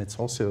 Talent, and it's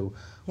also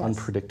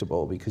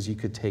unpredictable, because you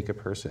could take a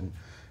person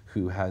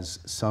who has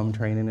some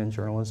training in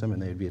journalism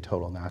and they'd be a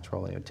total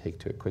natural, they would take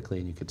to it quickly,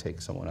 and you could take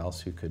someone else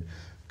who could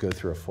go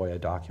through a FOIA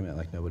document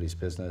like nobody's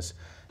business,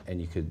 and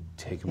you could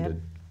take them to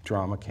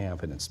drama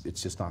camp, and it's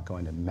just not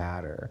going to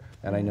matter.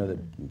 And I know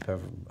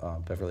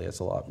that Beverly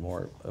has a lot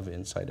more of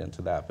insight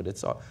into that, but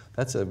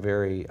that's a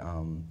very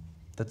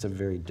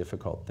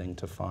difficult thing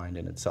to find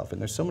in itself.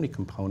 And there's so many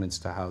components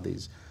to how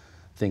these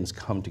things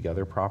come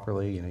together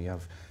properly. You know, you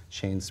have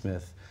Shane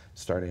Smith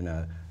starting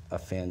a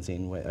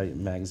fanzine, a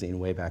magazine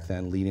way back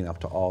then, leading up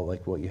to all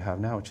like what you have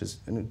now, which is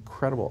an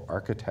incredible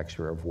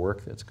architecture of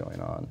work that's going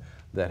on,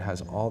 that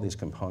has all these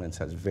components,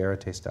 has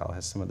verite style,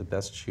 has some of the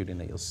best shooting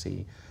that you'll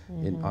see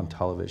on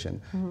television.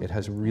 It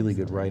has really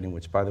good writing,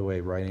 which, by the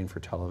way, writing for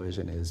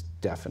television is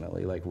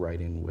definitely like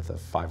writing with a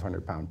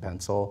 500-pound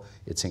pencil.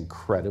 It's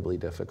incredibly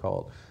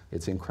difficult.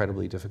 It's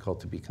incredibly difficult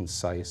to be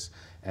concise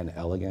and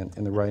elegant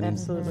in the writing.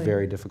 Absolutely.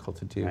 Very difficult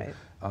to do. Right.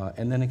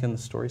 And then again, the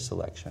story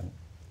selection,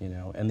 you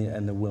know,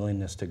 and the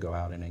willingness to go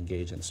out and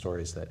engage in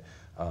stories that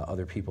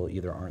other people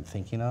either aren't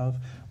thinking of,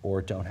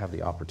 or don't have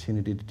the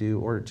opportunity to do,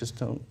 or just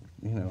don't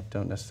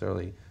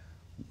necessarily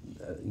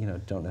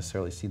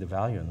see the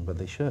value in them, but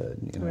they should.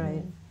 You know?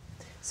 Right.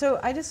 So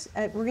I just,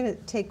 we're going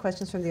to take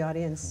questions from the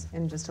audience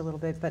in just a little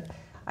bit, but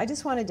I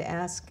just wanted to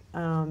ask,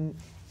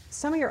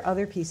 some of your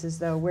other pieces,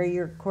 though, where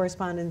your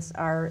correspondents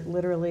are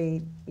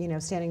literally, you know,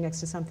 standing next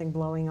to something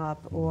blowing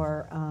up,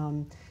 or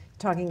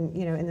talking,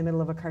 you know, in the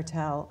middle of a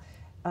cartel.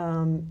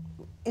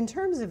 In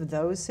terms of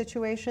those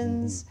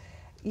situations,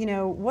 you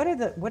know, what are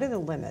the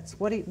limits?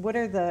 What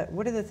are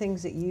the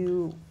things that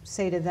you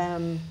say to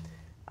them?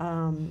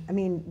 I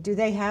mean, do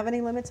they have any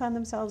limits on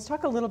themselves?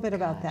 Talk a little bit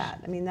about that.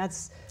 I mean,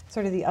 that's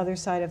sort of the other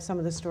side of some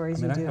of the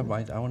stories you do. I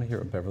want to hear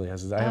what Beverly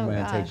has. I have my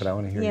own take, but I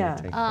want to hear your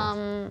take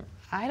first.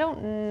 I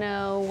don't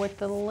know what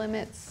the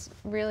limits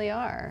really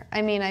are.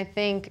 I mean, I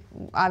think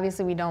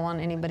obviously we don't want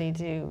anybody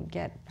to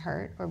get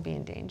hurt or be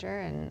in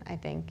danger, and I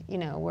think, you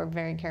know, we're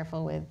very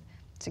careful with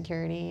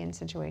security in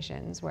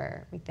situations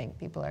where we think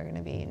people are going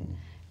to be in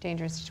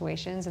dangerous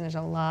situations, and there's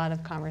a lot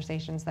of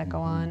conversations that go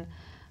on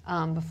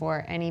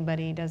before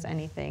anybody does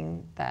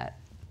anything that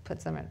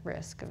puts them at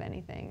risk of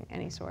anything,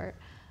 any sort.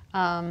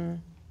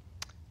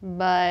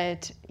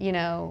 But, you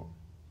know,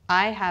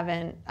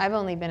 I've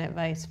only been at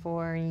Vice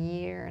for a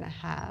year and a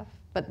half,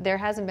 but there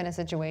hasn't been a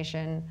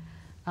situation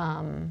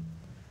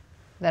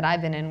that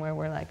I've been in where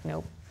we're like,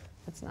 nope,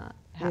 it's not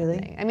happening.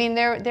 Really? I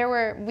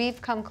mean,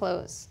 we've come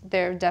close.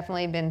 There have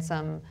definitely been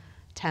some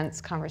tense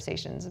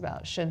conversations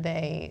about should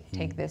they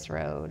take this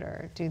road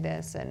or do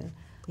this, and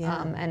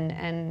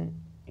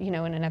you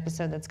know, in an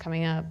episode that's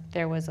coming up,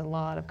 there was a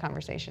lot of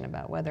conversation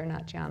about whether or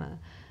not Gianna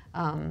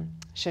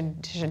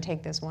should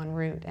take this one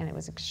route, and it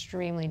was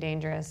extremely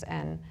dangerous.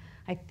 And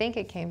I think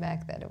it came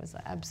back that it was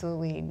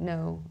absolutely in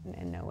no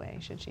way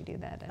should she do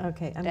that. And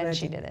okay, then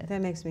she did it.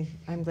 That makes me,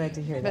 I'm glad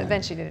to hear that. But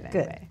then she did it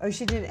anyway. Good. Oh,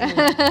 she did it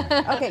anyway.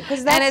 Okay,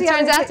 because that's and it the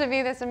turns other out to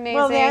be this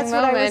amazing that's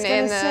what I was moment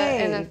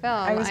gonna in the film.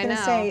 I was going to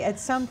say, at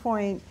some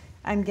point,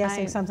 I'm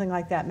guessing something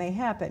like that may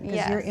happen, because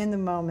Yes. you're in the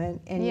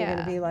moment, and you're going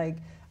to be like,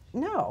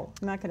 no,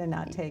 I'm not going to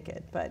not take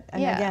it. But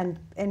and Yeah. again,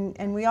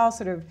 and we all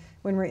sort of,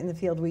 when we're in the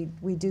field,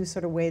 we do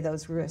sort of weigh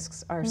those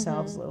risks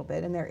ourselves a little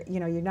bit. And they're,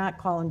 you're not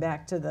calling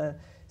back to the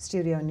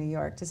studio in New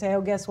York to say,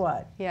 oh, guess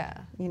what? Yeah.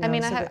 You I know,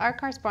 mean, so that- our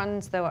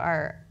correspondents, though,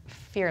 are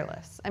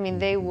fearless. I mean,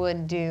 they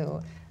would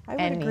do I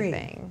would agree.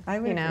 anything. I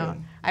would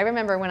agree. I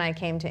remember when I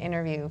came to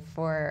interview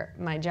for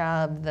my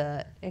job,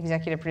 the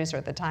executive producer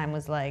at the time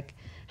was like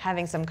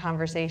having some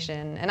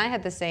conversation, and I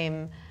had the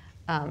same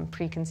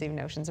preconceived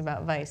notions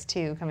about Vice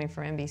too, coming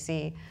from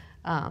NBC,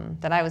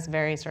 that I was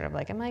very sort of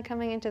like, am I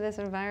coming into this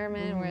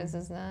environment where this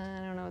is,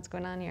 I don't know what's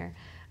going on here.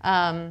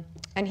 And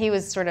he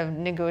was sort of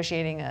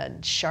negotiating a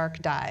shark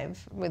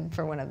dive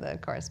for one of the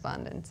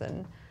correspondents,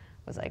 and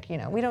was like,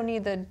 we don't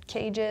need the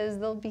cages,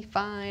 they'll be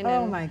fine.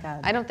 Oh And my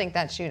God. I don't think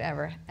that shoot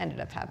ever ended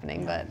up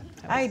happening, but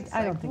I was just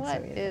don't like, think so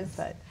what either, is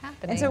but-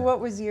 happening? And so what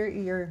was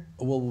your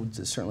Well,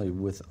 certainly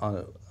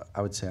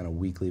I would say on a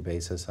weekly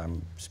basis,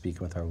 I'm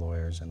speaking with our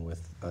lawyers and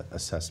with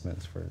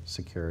assessments for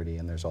security,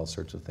 and there's all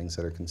sorts of things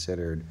that are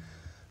considered.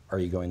 Are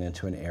you going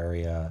into an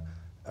area,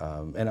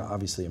 and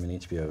obviously, I mean,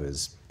 HBO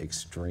is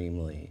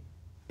extremely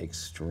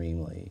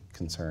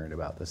concerned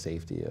about the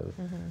safety of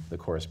the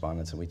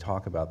correspondents, and we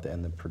talk about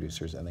and the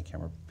producers and the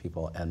camera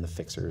people and the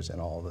fixers and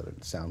all the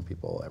sound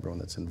people, everyone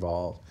that's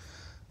involved.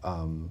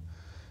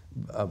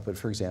 But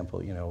for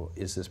example,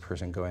 is this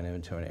person going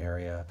into an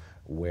area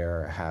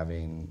where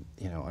having,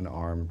 an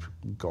armed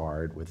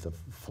guard with a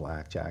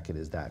flak jacket,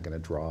 is that going to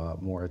draw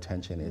more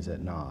attention? Is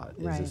it not?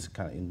 Is Right. this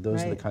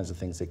those are the Right. kinds of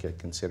things that get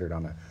considered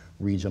on a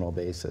regional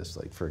basis.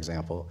 Like, for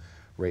example,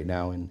 right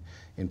now in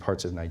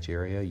parts of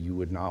Nigeria, you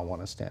would not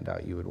want to stand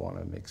out. You would want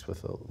to mix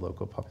with the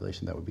local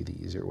population. That would be the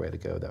easier way to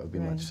go. That would be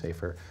Right. much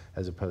safer,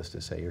 as opposed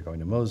to, say, you're going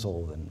to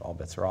Mosul, then all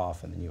bets are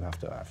off, and then you have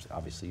to,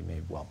 obviously, you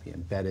may well be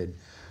embedded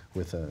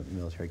with a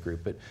military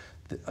group. But,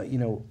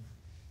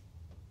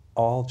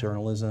 all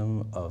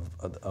journalism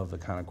of the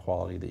kind of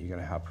quality that you're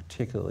going to have,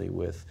 particularly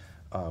with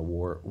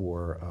war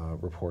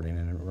reporting,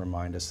 and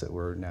remind us that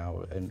we're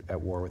now at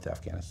war with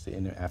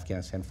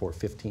Afghanistan for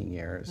 15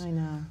 years. I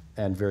know.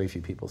 And very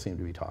few people seem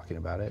to be talking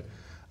about it.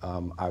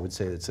 I would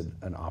say it's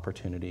an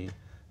opportunity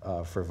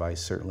for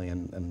Vice, certainly,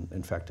 and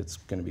in fact, it's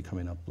going to be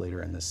coming up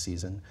later in this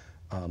season.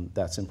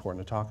 That's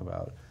important to talk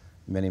about.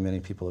 Many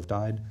people have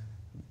died,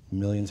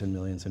 millions and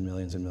millions and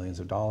millions and millions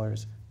of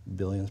dollars,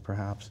 billions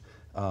perhaps,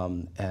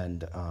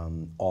 and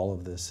all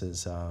of this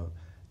is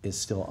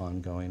still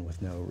ongoing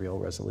with no real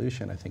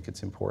resolution. I think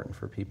it's important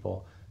for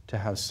people to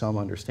have some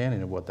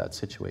understanding of what that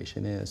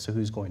situation is. So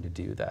who's going to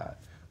do that?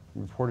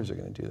 Reporters are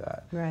going to do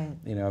that. Right.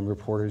 And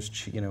reporters,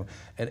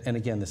 and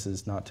again, this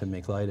is not to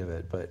make light of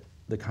it, but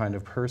the kind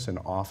of person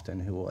often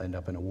who will end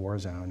up in a war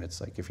zone,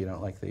 it's like, if you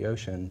don't like the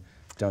ocean,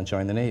 don't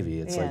join the Navy.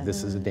 It's Yeah. like,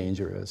 this is a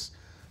dangerous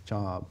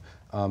job.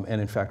 And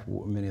in fact,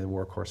 many of the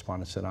war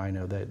correspondents that I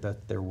know,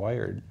 that they're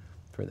wired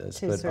for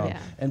this. Yeah.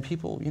 And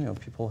people,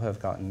 people have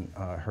gotten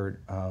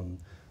hurt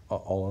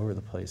all over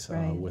the place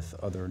Right. with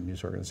other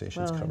news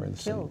organizations Well, covering and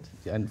the scene. killed.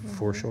 And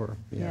for sure,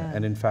 Yeah.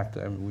 And in fact,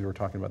 we were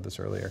talking about this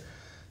earlier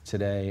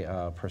today.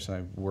 A person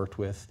I worked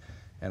with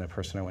and a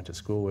person I went to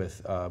school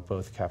with,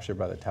 both captured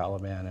by the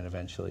Taliban and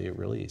eventually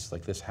released.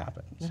 Like, this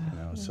happens,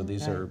 So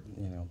these Right.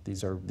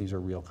 are, these are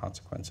real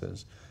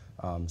consequences.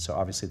 So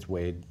obviously, it's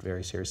weighed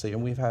very seriously,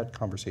 and we've had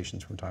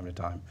conversations from time to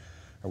time.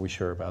 Are we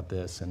sure about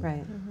this? And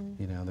Right.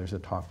 there's a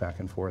talk back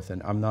and forth,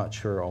 and I'm not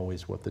sure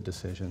always what the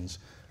decisions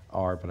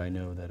are, but I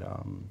know that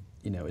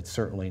it's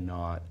certainly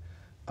not.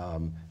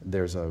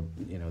 There's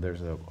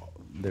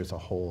a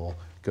hole.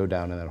 Go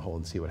down in that hole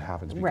and see what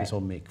happens, because Right. it'll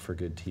make for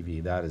good TV.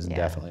 That is Yeah.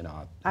 definitely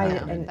not. And-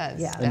 happening.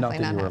 That's yeah. And not definitely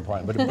that you were not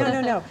implying, but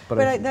No. But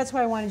But that's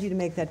why I wanted you to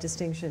make that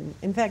distinction.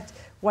 In fact,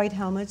 White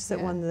Helmets, that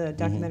Yeah. won the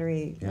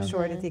documentary Yeah.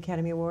 short at the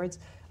Academy Awards,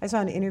 I saw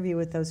an interview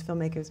with those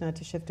filmmakers, not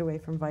to shift away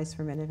from Vice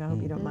for a minute, I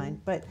hope you don't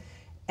mind.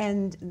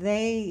 And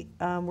they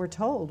were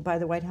told by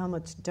the White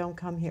Helmets, don't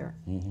come here.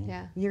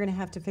 Yeah. You're going to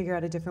have to figure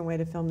out a different way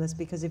to film this,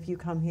 because if you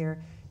come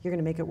here, you're going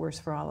to make it worse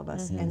for all of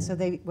us. And so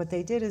what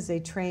they did is they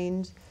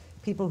trained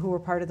people who were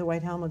part of the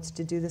White Helmets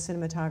to do the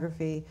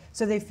cinematography.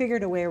 So they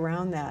figured a way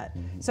around that.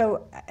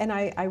 So, and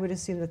I would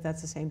assume that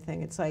that's the same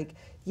thing. It's like,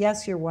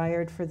 yes, you're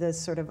wired for this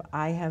sort of,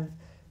 I'm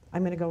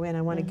going to go in,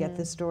 I want to get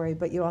this story,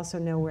 but you also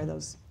know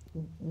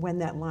when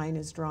that line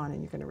is drawn,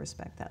 and you're going to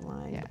respect that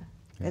line Yeah.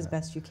 as Yeah.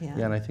 best you can.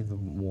 Yeah, and I think the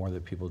more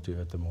that people do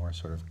it, the more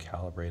sort of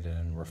calibrated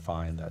and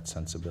refined that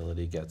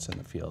sensibility gets in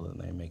the field, and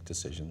they make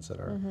decisions that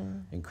are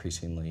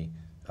increasingly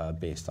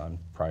based on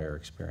prior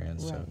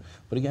experience. Right. So,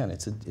 but again,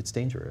 it's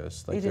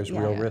dangerous. Like, It is, there's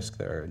yeah. real Yeah. risk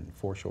there,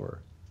 for sure.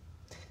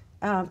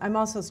 I'm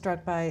also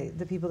struck by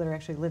the people that are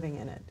actually living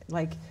in it.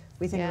 Like,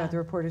 we think Yeah. about the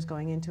reporters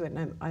going into it,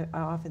 and I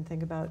often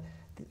think about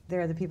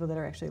there are the people that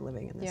are actually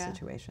living in this Yeah.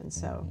 situation.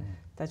 So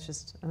that's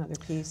just another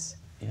piece.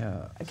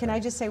 Yeah. Can I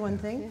just say one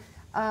thing?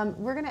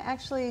 We're going to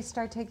actually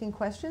start taking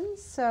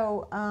questions.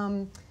 So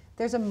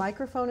there's a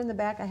microphone in the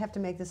back. I have to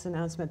make this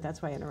announcement.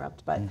 That's why I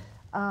interrupt. But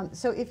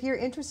so if you're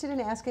interested in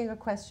asking a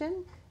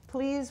question,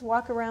 please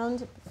walk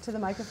around to the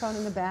microphone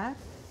in the back,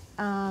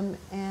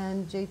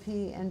 and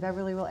JP and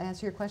Beverly will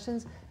answer your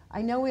questions.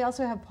 I know we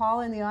also have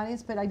Paula in the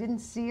audience, but I didn't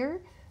see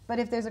her. But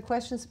if there's a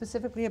question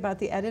specifically about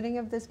the editing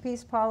of this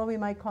piece, Paula, we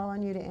might call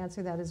on you to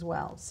answer that as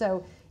well.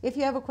 So if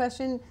you have a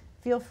question,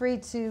 feel free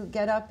to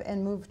get up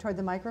and move toward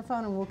the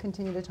microphone, and we'll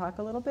continue to talk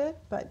a little bit.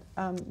 But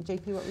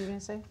JP, what were you going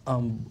to say?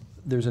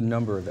 There's a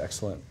number of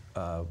excellent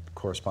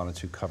correspondents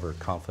who cover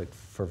conflict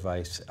for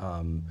Vice.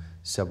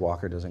 Seb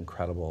Walker does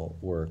incredible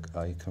work.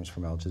 He comes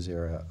from Al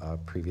Jazeera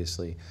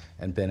previously.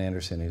 And Ben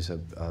Anderson, who's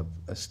a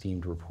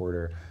esteemed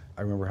reporter.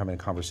 I remember having a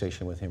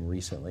conversation with him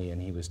recently,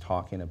 and he was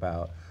talking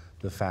about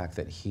the fact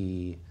that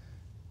he,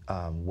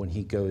 when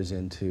he goes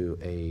into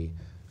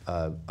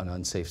an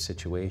unsafe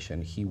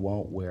situation, he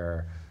won't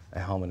wear a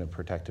helmet and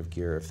protective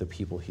gear if the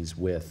people he's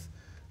with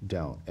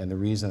don't. And the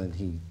reason that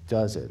he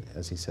does it,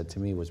 as he said to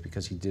me, was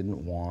because he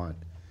didn't want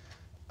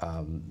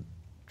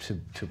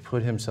to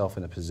put himself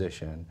in a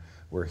position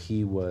where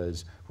he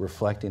was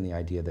reflecting the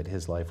idea that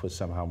his life was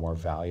somehow more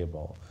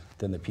valuable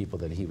than the people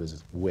that he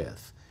was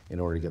with in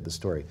order to get the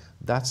story.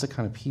 That's the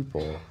kind of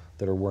people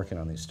that are working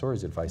on these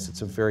stories at Vice.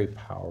 It's a very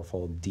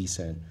powerful,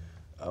 decent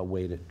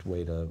way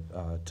to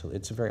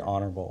it's a very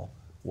honorable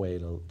way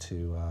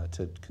to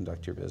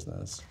conduct your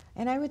business.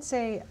 And I would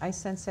say I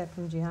sense that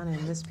from Gianna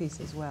in this piece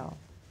as well,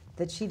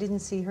 that she didn't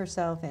see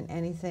herself in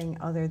anything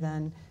other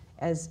than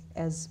as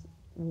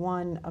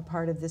a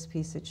part of this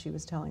piece that she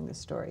was telling the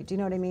story. Do you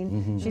know what I mean?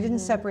 Mm-hmm. She didn't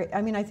separate.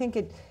 I mean, I think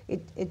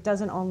it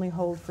doesn't only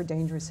hold for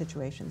dangerous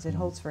situations. It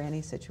holds for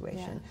any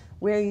situation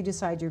where you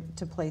decide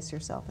to place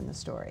yourself in the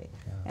story.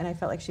 Yeah. And I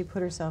felt like she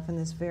put herself in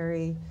this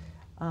very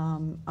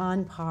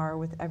on par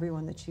with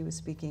everyone that she was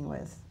speaking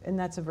with. And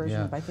that's a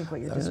version of, I think,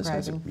 what you're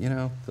describing.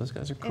 Those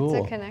guys are cool.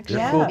 It's a connection.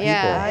 They're cool people.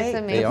 Yeah, it's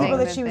amazing. The people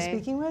that she was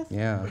speaking with?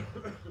 Yeah.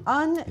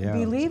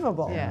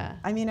 Unbelievable. Yeah.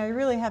 I mean, I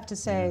really have to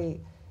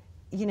say,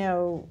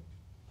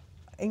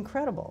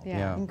 incredible.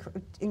 Yeah.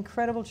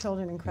 Incredible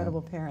children,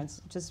 incredible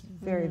parents. Just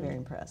very, very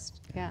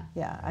impressed. Yeah.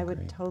 Yeah, I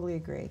would totally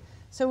agree.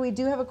 So we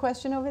do have a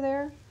question over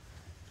there.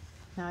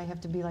 Now I have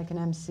to be like an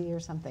MC or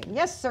something.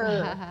 Yes,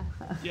 sir.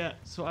 Yeah,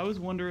 so I was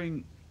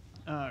wondering,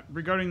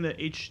 regarding the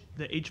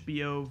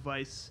HBO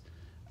Vice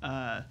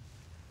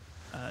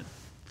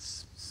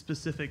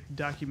specific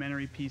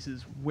documentary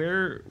pieces,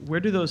 where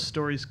do those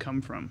stories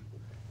come from?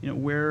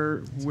 Where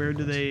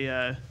do they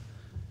are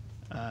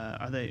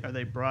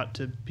they brought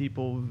to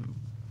people?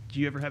 Do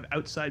you ever have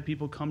outside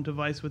people come to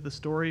Vice with the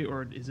story,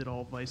 or is it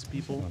all Vice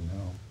people? I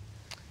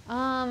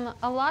don't know.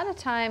 A lot of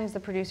times the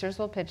producers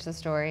will pitch the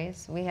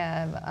stories. We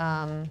have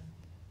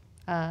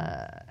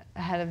a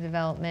head of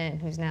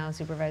development who's now a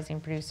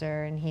supervising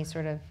producer, and he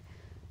sort of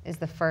is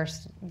the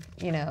first,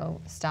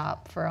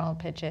 stop for all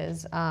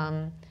pitches.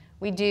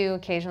 We do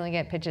occasionally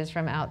get pitches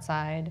from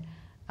outside.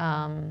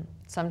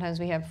 Sometimes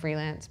we have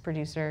freelance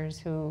producers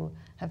who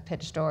have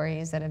pitched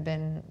stories that have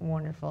been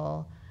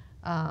wonderful.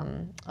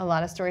 A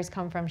lot of stories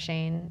come from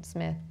Shane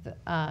Smith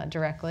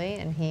directly,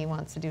 and he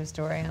wants to do a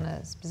story on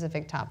a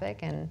specific topic,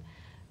 and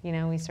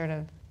we sort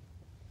of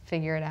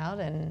figure it out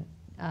and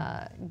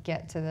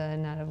get to the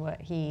nut of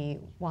what he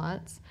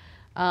wants.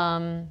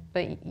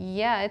 But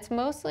yeah, it's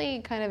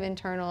mostly kind of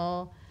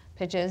internal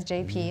pitches.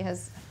 JP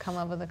has come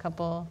up with a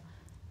couple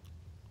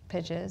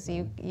pitches.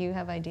 You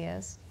have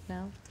ideas?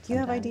 No? Do you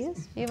have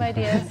ideas? You have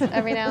ideas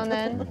every now and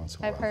then. Once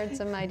in a I've while. heard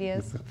some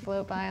ideas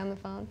float by on the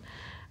phone.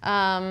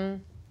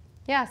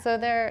 Yeah, so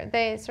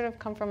they sort of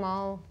come from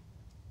all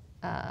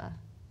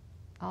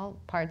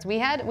parts. We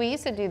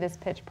used to do this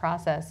pitch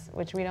process,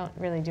 which we don't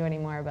really do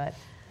anymore, but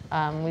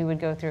we would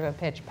go through a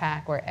pitch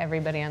pack where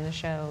everybody on the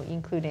show,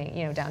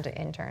 including down to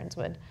interns,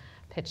 would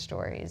pitch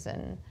stories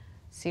and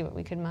see what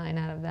we could mine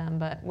out of them.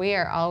 But we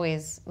are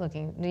always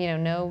looking.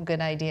 No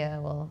good idea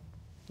will,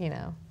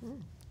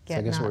 So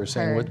I guess what we're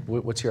saying,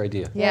 what's your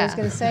idea? Yeah, I was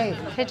going to say.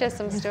 Pitch us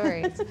some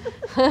stories.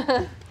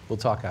 We'll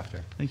talk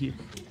after. Thank you.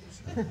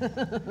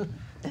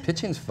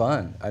 Pitching's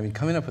fun. I mean,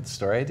 coming up with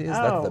story ideas,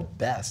 that's the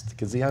best,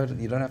 because you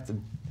don't have to,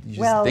 you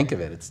just think of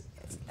it. It's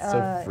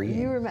so freeing.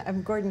 You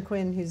remember Gordon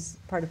Quinn, who's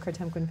part of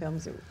Cartemquin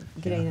Films, that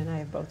Gideon and I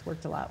have both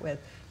worked a lot with.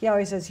 He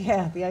always says,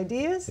 the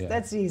ideas,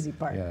 that's the easy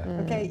part.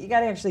 Yeah. Okay, you got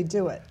to actually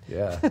do it.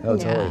 Yeah, no,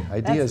 totally.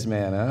 Ideas,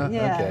 man, huh?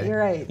 Yeah, okay. You're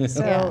right.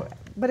 So,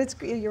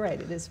 but you're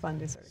right, it is fun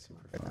to sort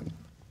of fun.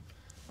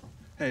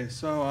 Hey,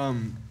 so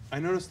I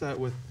noticed that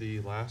with the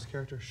last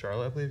character,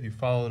 Charlotte, I believe, you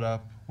followed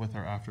up with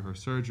her after her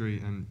surgery,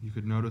 and you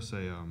could notice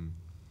a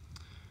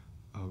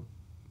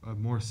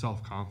more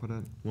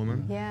self-confident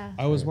woman. Yeah.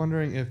 I was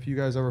wondering if you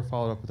guys ever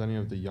followed up with any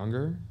of the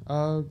younger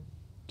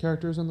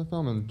characters in the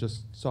film and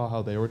just saw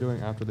how they were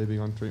doing after they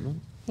began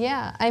treatment.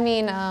 Yeah, I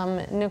mean,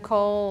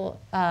 Nicole,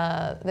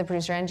 the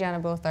producer, and Gianna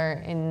both are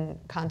in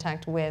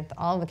contact with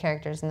all the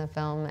characters in the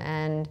film,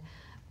 and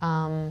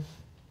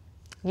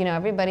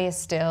everybody is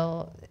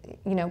still,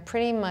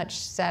 pretty much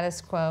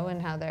status quo in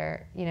how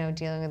they're,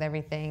 dealing with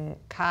everything.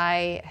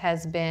 Kai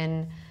has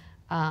been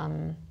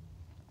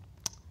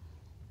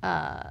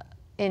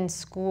in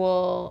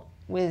school,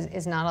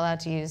 is not allowed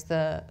to use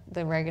the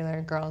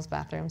regular girls'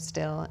 bathroom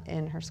still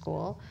in her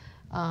school.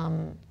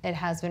 It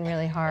has been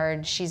really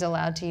hard. She's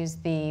allowed to use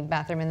the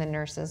bathroom in the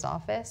nurse's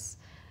office,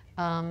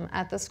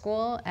 at the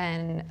school,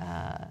 and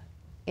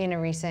in a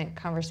recent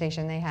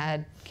conversation they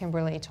had,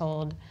 Kimberly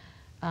told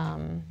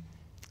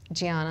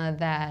Gianna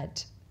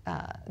that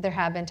there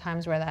have been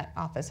times where that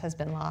office has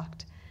been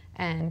locked,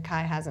 and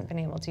Kai hasn't been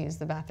able to use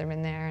the bathroom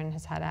in there and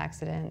has had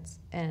accidents,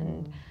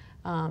 and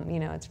you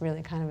know, it's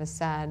really kind of a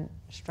sad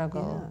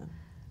struggle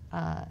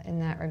in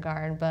that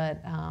regard.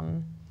 But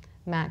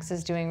Max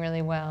is doing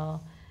really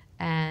well,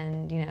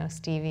 and you know,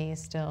 Stevie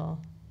is still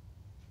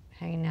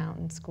hanging out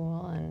in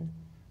school, and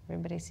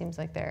everybody seems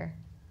like they're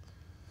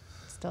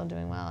still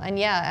doing well. And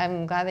yeah,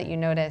 I'm glad that you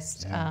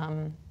noticed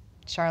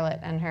Charlotte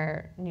and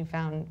her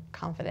newfound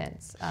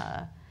confidence,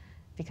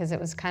 because it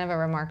was kind of a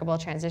remarkable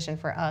transition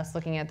for us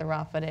looking at the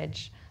raw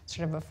footage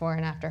sort of before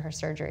and after her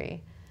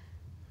surgery.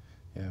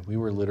 Yeah, we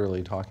were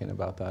literally talking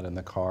about that in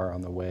the car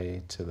on the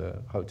way to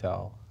the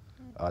hotel,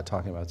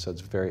 talking about it, so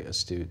it's a very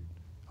astute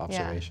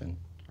observation.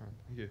 All right,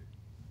 thank you.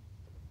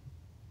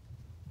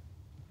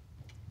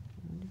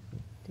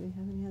 Do we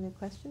have any other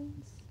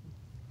questions?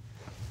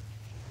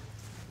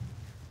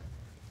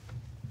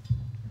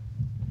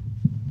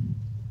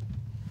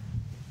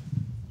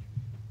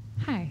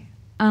 Hi.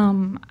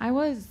 I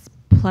was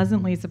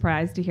pleasantly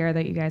surprised to hear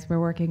that you guys were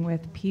working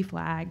with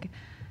PFLAG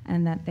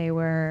and that they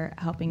were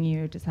helping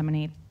you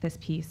disseminate this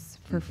piece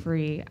for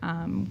free,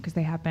 because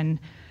they have been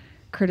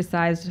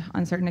criticized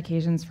on certain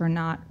occasions for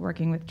not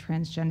working with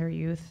transgender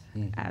youth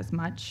as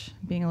much,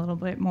 being a little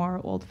bit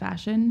more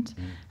old-fashioned.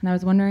 And I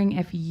was wondering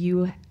if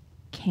you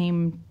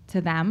came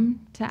to them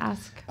to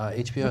ask?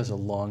 HBO has a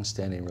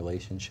long-standing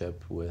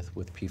relationship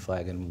with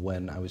PFLAG, and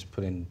when I was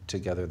putting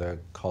together the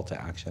call to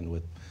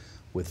action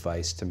with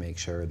Vice to make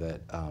sure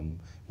that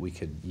we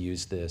could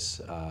use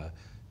this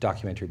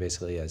documentary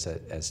basically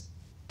as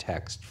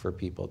text for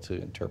people to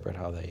interpret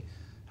how they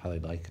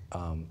like,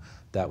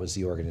 that was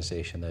the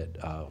organization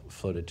that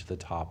floated to the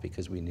top,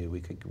 because we knew we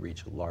could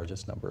reach the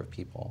largest number of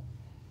people.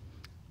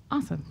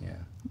 Awesome. Yeah, I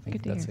Good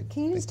think to that's hear.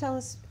 Can you just tell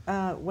us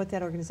what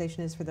that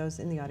organization is for those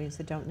in the audience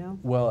that don't know?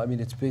 Well, I mean,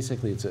 it's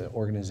an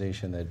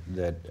organization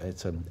that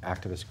it's an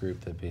activist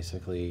group that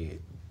basically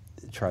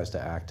tries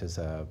to act as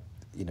a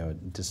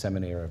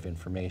disseminator of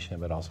information,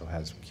 but also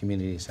has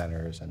community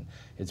centers, and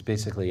it's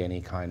basically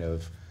any kind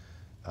of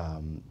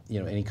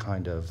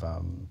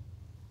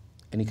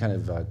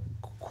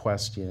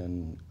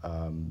question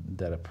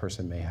that a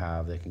person may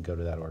have. They can go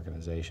to that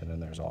organization, and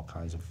there's all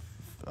kinds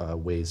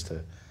of ways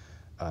to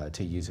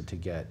use it to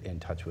get in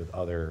touch with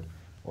other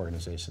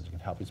organizations that can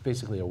help. It's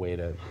basically a way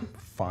to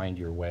find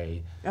your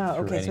way. Oh,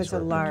 through okay, any so it's a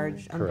sort of-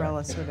 large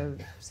umbrella Correct. sort of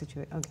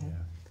situation. Okay. Yeah.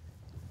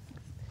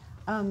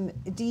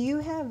 Do you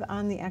have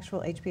on the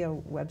actual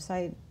HBO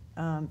website,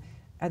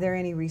 are there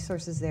any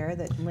resources there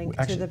that link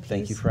Actually, to the piece?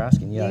 thank you for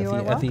asking. Yeah, You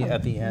are welcome.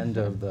 at the end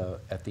of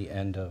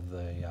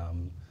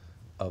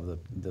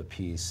the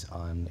piece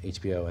on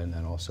HBO, and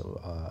then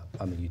also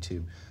on the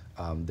YouTube,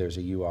 there's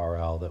a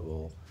URL that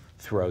will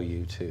throw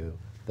you to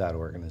that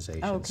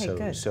organization. Oh, okay,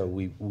 good. So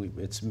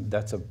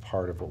that's a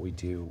part of what we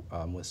do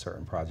with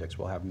certain projects.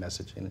 We'll have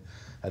messaging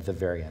at the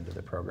very end of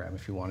the program.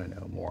 If you want to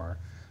know more,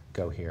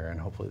 go here, and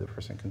hopefully the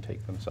person can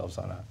take themselves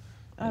on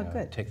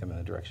take them in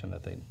a direction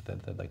that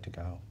they'd like to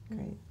go.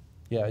 Great.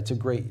 Yeah, it's a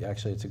great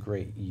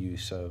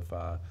use of,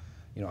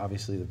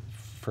 obviously the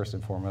first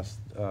and foremost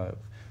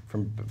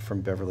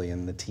from Beverly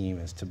and the team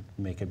is to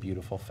make a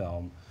beautiful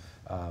film,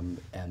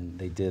 and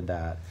they did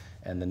that.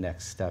 And the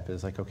next step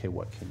is like, okay,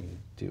 what can you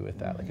do with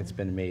that? Like, it's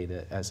been made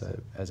as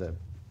a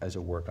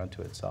work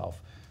unto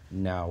itself.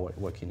 Now,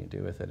 what can you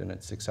do with it? And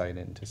it's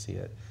exciting to see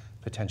it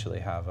potentially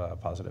have a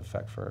positive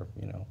effect for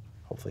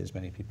hopefully as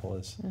many people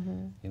as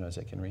as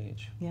it can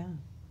reach. Yeah.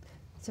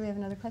 So we have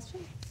another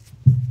question?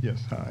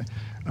 Yes, hi.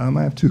 I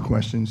have two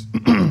questions.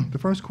 The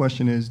first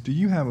question is, do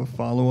you have a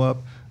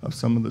follow-up of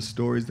some of the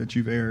stories that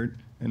you've aired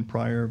in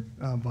prior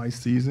Vice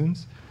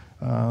seasons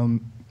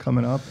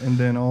coming up? And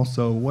then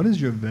also, what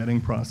is your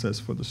vetting process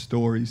for the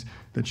stories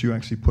that you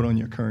actually put on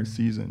your current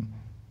season?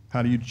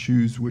 How do you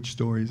choose which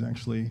stories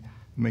actually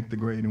make the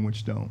grade and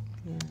which don't?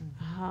 Yeah.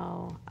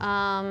 Oh,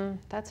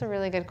 that's a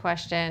really good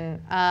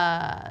question.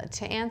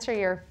 To answer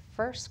your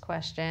first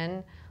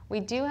question,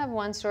 we do have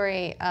one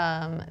story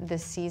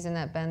this season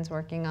that Ben's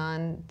working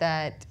on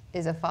that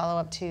is a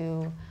follow-up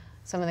to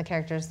some of the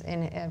characters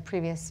in a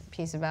previous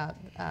piece about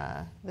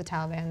the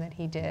Taliban that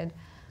he did.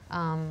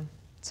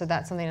 So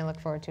that's something to look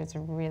forward to. It's a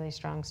really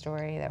strong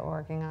story that we're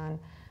working on.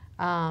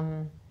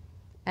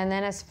 And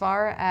then as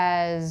far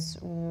as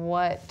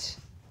what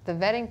the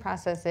vetting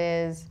process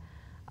is,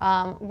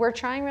 we're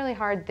trying really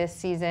hard this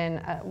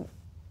season.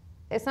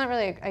 It's not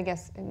really, I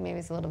guess, maybe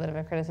it's a little bit of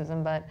a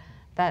criticism, but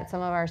that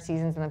some of our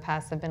seasons in the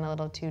past have been a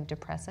little too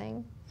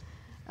depressing.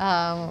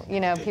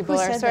 People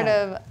are sort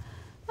of,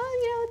 well,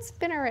 it's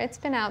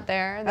been out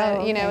there. That,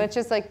 okay. it's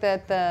just like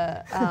that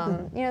the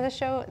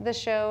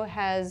show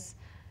has,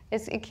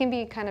 it can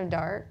be kind of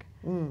dark,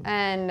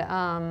 and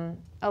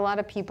a lot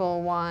of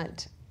people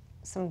want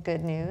some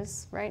good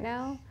news right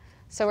now.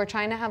 So we're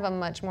trying to have a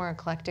much more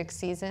eclectic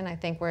season. I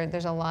think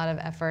there's a lot of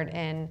effort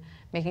in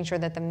making sure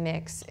that the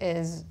mix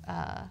is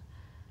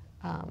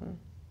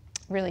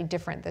really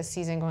different this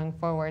season going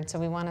forward. So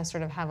we want to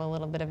sort of have a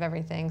little bit of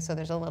everything. So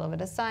there's a little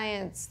bit of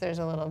science, there's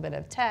a little bit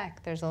of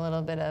tech, there's a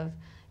little bit of,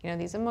 you know,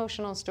 these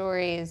emotional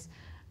stories.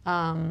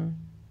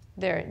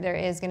 There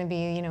is going to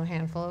be, you know, a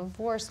handful of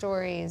war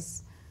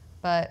stories,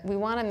 but we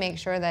want to make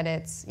sure that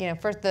it's, you know,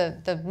 first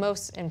the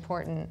most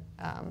important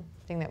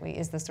thing that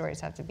is the stories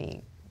have to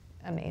be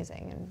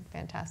amazing and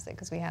fantastic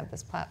because we have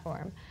this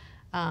platform.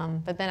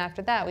 But then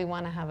after that, we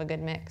want to have a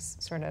good mix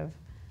sort of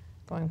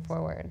going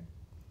forward.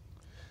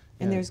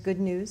 And there's good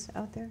news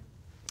out there?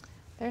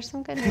 There's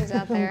some good news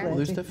out there. Well,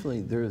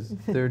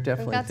 there are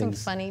definitely We've got some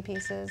things. funny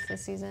pieces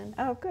this season.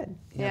 Oh, good.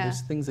 Yeah.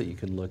 There's things that you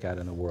can look at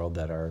in the world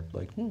that are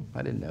like,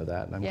 I didn't know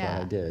that, and I'm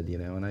glad I did, you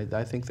know. And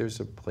I think there's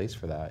a place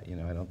for that, you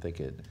know. I don't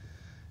think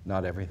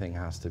not everything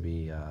has to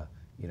be,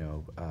 you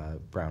know,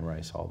 brown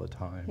rice all the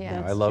time. Yeah. You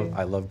know, That's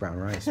I love brown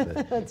rice,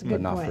 but That's a but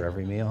good not point. for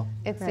every meal.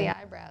 It's Right. the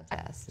eyebrow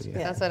test. Yeah.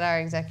 That's what our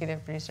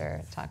executive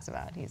producer talks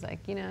about. He's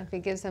like, you know, if he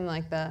gives him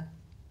like the,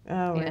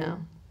 Oh, you right. know,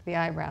 the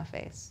eyebrow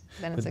face,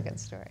 then it's But- a good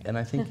story. And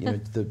I think, you know,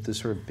 the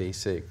sort of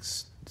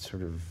basics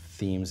sort of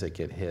themes that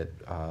get hit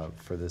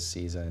for this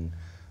season,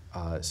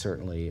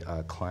 certainly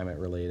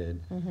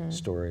climate-related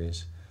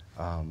stories,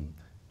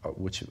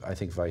 which I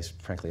think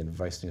frankly, in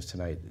Vice News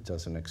Tonight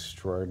does an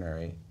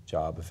extraordinary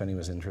job. If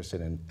anyone's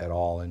interested at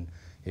all in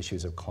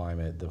issues of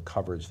climate, the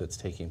coverage that's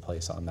taking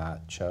place on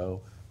that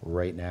show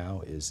right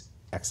now is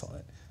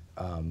excellent.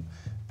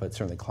 But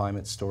certainly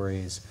climate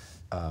stories,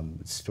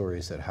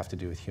 stories that have to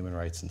do with human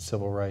rights and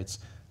civil rights,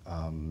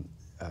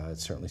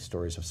 certainly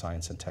stories of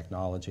science and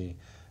technology.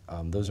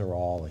 Those are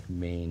all like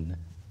main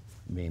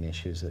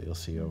issues that you'll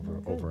see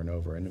over and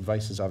over. And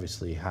Vice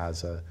obviously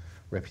has a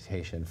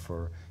reputation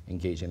for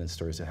engaging in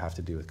stories that have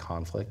to do with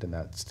conflict, and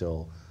that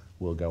still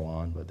will go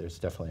on. But there's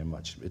definitely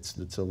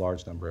it's a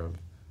large number of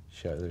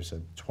shows. There's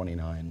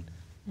 29.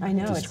 I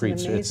know, it's an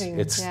discrete. amazing.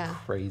 It's Yeah.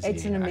 crazy.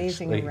 It's an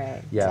amazing actually.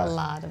 array. Yeah, It's a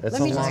lot of- it's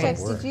Let a me just lot check,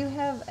 of work. did you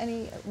have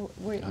any,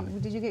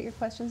 did you get your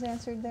questions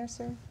answered there,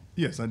 sir?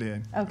 Yes, I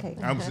did. Okay.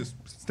 I was just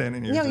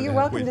standing here. No, to you're wait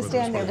welcome for to those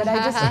stand there, but I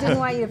just questions. didn't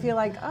want you to feel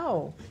like,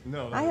 oh,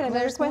 No, I had another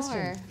There's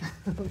question.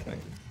 more.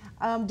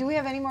 Okay. Do we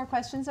have any more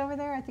questions over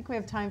there? I think we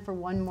have time for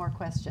one more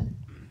question.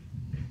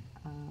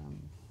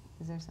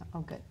 Is there some? Oh,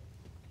 good.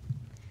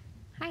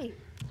 Hi.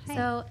 Hi.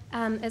 So,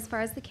 as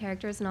far as the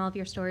characters and all of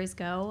your stories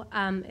go,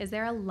 is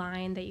there a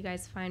line that you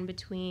guys find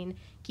between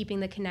keeping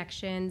the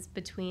connections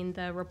between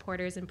the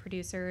reporters and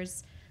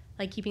producers,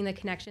 like keeping the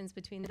connections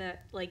between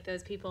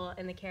those people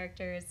and the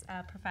characters,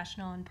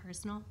 professional and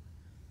personal?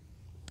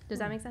 Does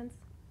that make sense?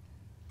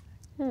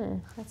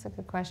 That's a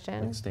good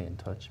question. Like stay in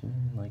touch,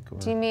 like. Or,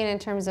 Do you mean in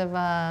terms of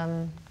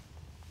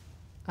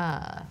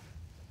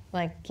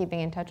like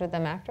keeping in touch with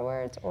them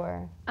afterwards,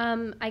 or?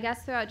 I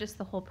guess throughout just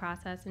the whole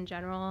process in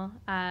general.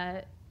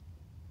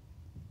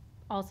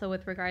 Also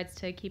with regards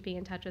to keeping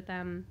in touch with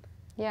them.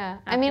 Yeah,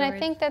 I mean, I Afterwards.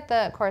 think that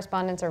the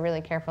correspondents are really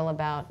careful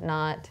about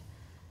not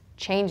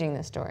changing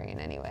the story in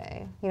any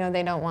way. You know,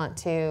 they don't want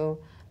to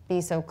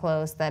be so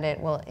close that it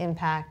will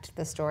impact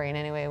the story in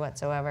any way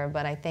whatsoever.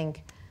 But I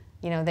think,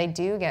 you know, they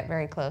do get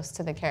very close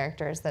to the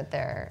characters that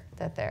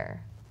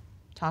they're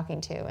talking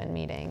to and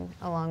meeting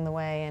along the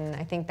way. And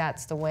I think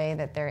that's the way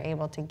that they're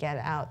able to get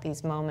out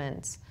these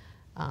moments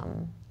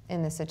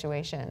in the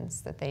situations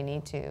that they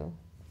need to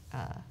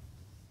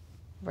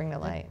bring to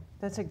light.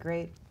 That's a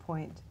great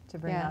point to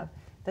bring Yeah. up.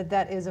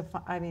 That is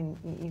I mean,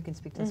 you can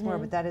speak to this more,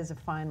 but that is a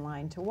fine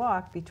line to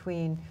walk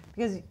between,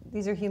 because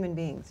these are human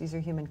beings, these are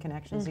human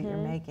connections that you're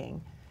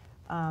making.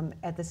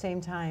 At the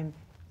same time,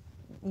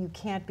 you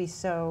can't be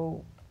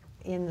so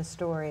in the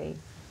story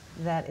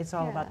that it's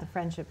all about Yeah. the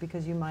friendship,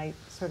 because you might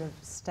sort of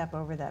step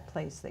over that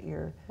place that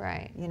you're,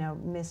 Right. you know,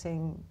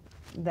 missing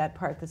that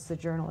part that's the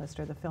journalist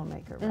or the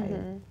filmmaker,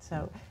 right?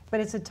 So, but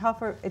it's a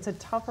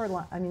tougher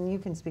line. I mean, you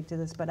can speak to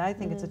this, but I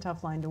think it's a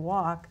tough line to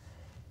walk,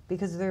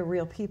 because they're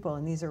real people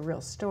and these are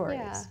real stories.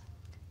 Yeah.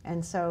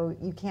 And so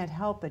you can't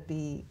help but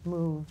be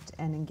moved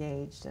and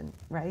engaged, and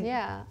right?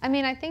 Yeah, I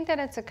mean, I think that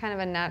it's a kind of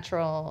a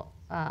natural,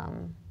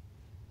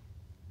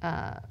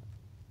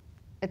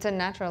 it's a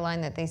natural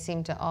line that they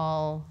seem to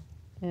all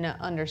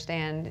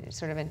understand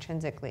sort of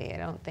intrinsically. I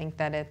don't think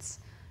that it's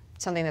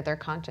something that they're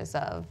conscious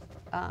of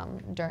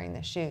during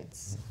the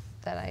shoots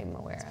that I'm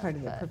aware of. It's part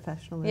of their but-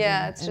 professionalism.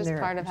 Yeah, it's and just their-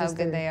 part of how just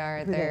good their- they are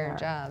at who they their are.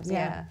 jobs. Yeah.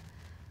 Yeah.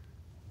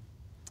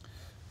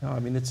 No, I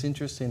mean, it's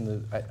interesting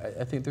that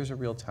I think there's a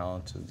real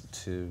talent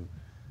to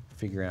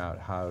figuring out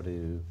how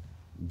to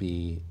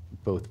be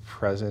both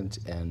present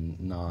and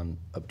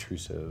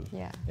non-obtrusive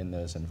Yeah. in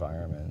those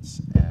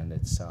environments, and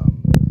it's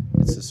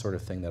the sort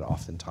of thing that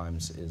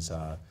oftentimes is,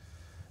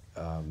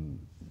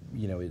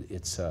 you know,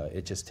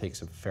 it just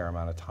takes a fair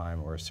amount of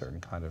time or a certain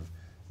kind of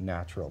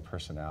natural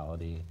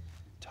personality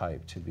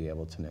type to be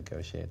able to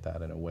negotiate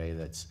that in a way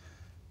that's,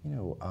 you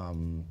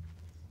know,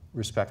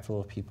 respectful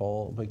of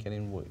people, but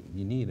getting what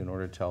you need in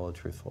order to tell a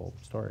truthful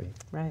story.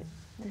 Right.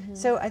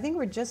 So I think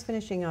we're just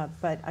finishing up,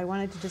 but I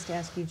wanted to just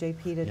ask you,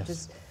 JP, to Yes.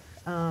 just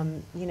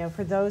you know,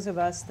 for those of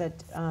us that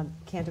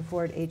can't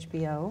afford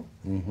HBO,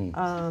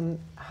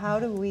 how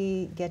do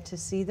we get to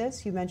see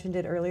this? You mentioned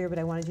it earlier, but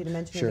I wanted you to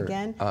mention Sure. it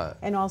again.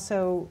 And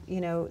also,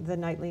 you know, the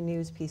nightly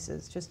news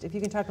pieces. Just if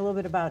you can talk a little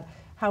bit about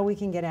how we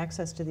can get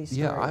access to these stories.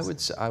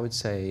 Yeah, I would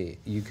say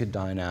you could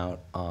dine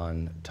out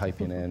on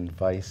typing in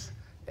Vice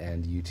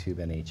and YouTube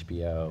and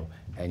HBO,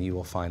 and you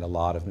will find a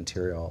lot of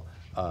material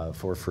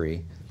for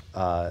free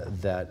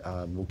that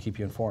will keep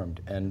you informed.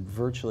 And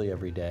virtually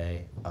every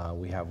day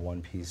we have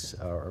one piece,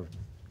 or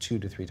 2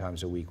 to 3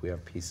 times a week, we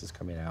have pieces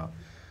coming out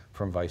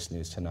from Vice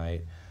News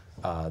Tonight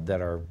that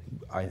are,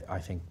 I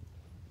think,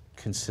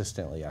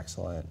 consistently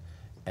excellent.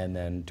 And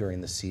then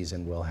during the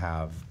season, we'll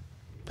have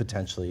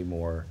potentially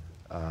more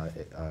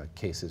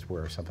cases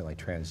where something like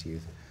trans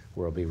youth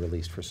will be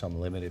released for some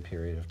limited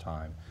period of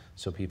time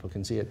so people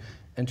can see it.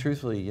 And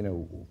truthfully, you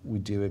know, we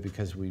do it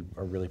because we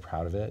are really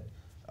proud of it.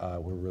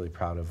 We're really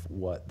proud of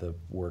what the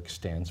work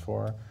stands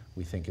for.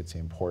 We think it's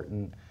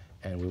important,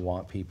 and we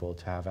want people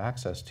to have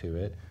access to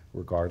it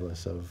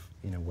regardless of,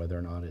 you know, whether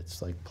or not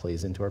it's like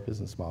plays into our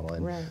business model.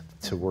 And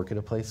to work at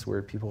a place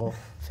where people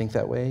think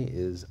that way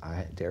is,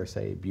 I dare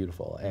say,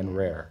 beautiful and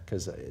rare,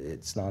 because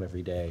it's not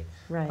every day.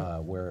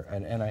 Where,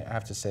 and I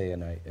have to say,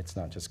 and it's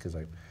not just because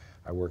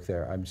I work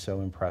there, I'm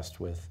so impressed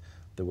with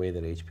the way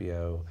that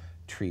HBO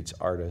treats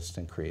artists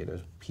and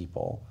creative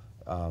people.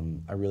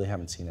 I really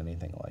haven't seen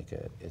anything like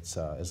it. It's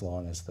as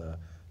long as the,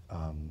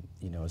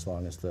 you know, as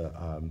long as the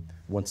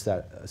once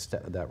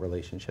that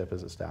relationship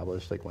is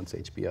established, like once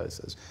HBO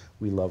says,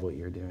 we love what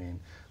you're doing,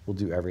 we'll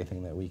do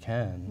everything that we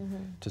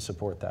can to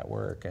support that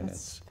work, and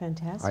That's it's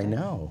fantastic. I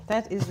know.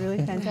 That is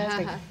really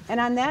fantastic. And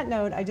on that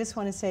note, I just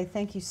want to say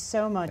thank you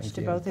so much Thank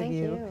to you. both of Thank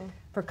you you.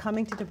 for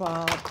coming to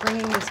DePaul,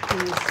 bringing this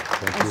piece,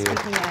 and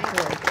speaking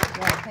afterwards.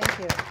 Yeah.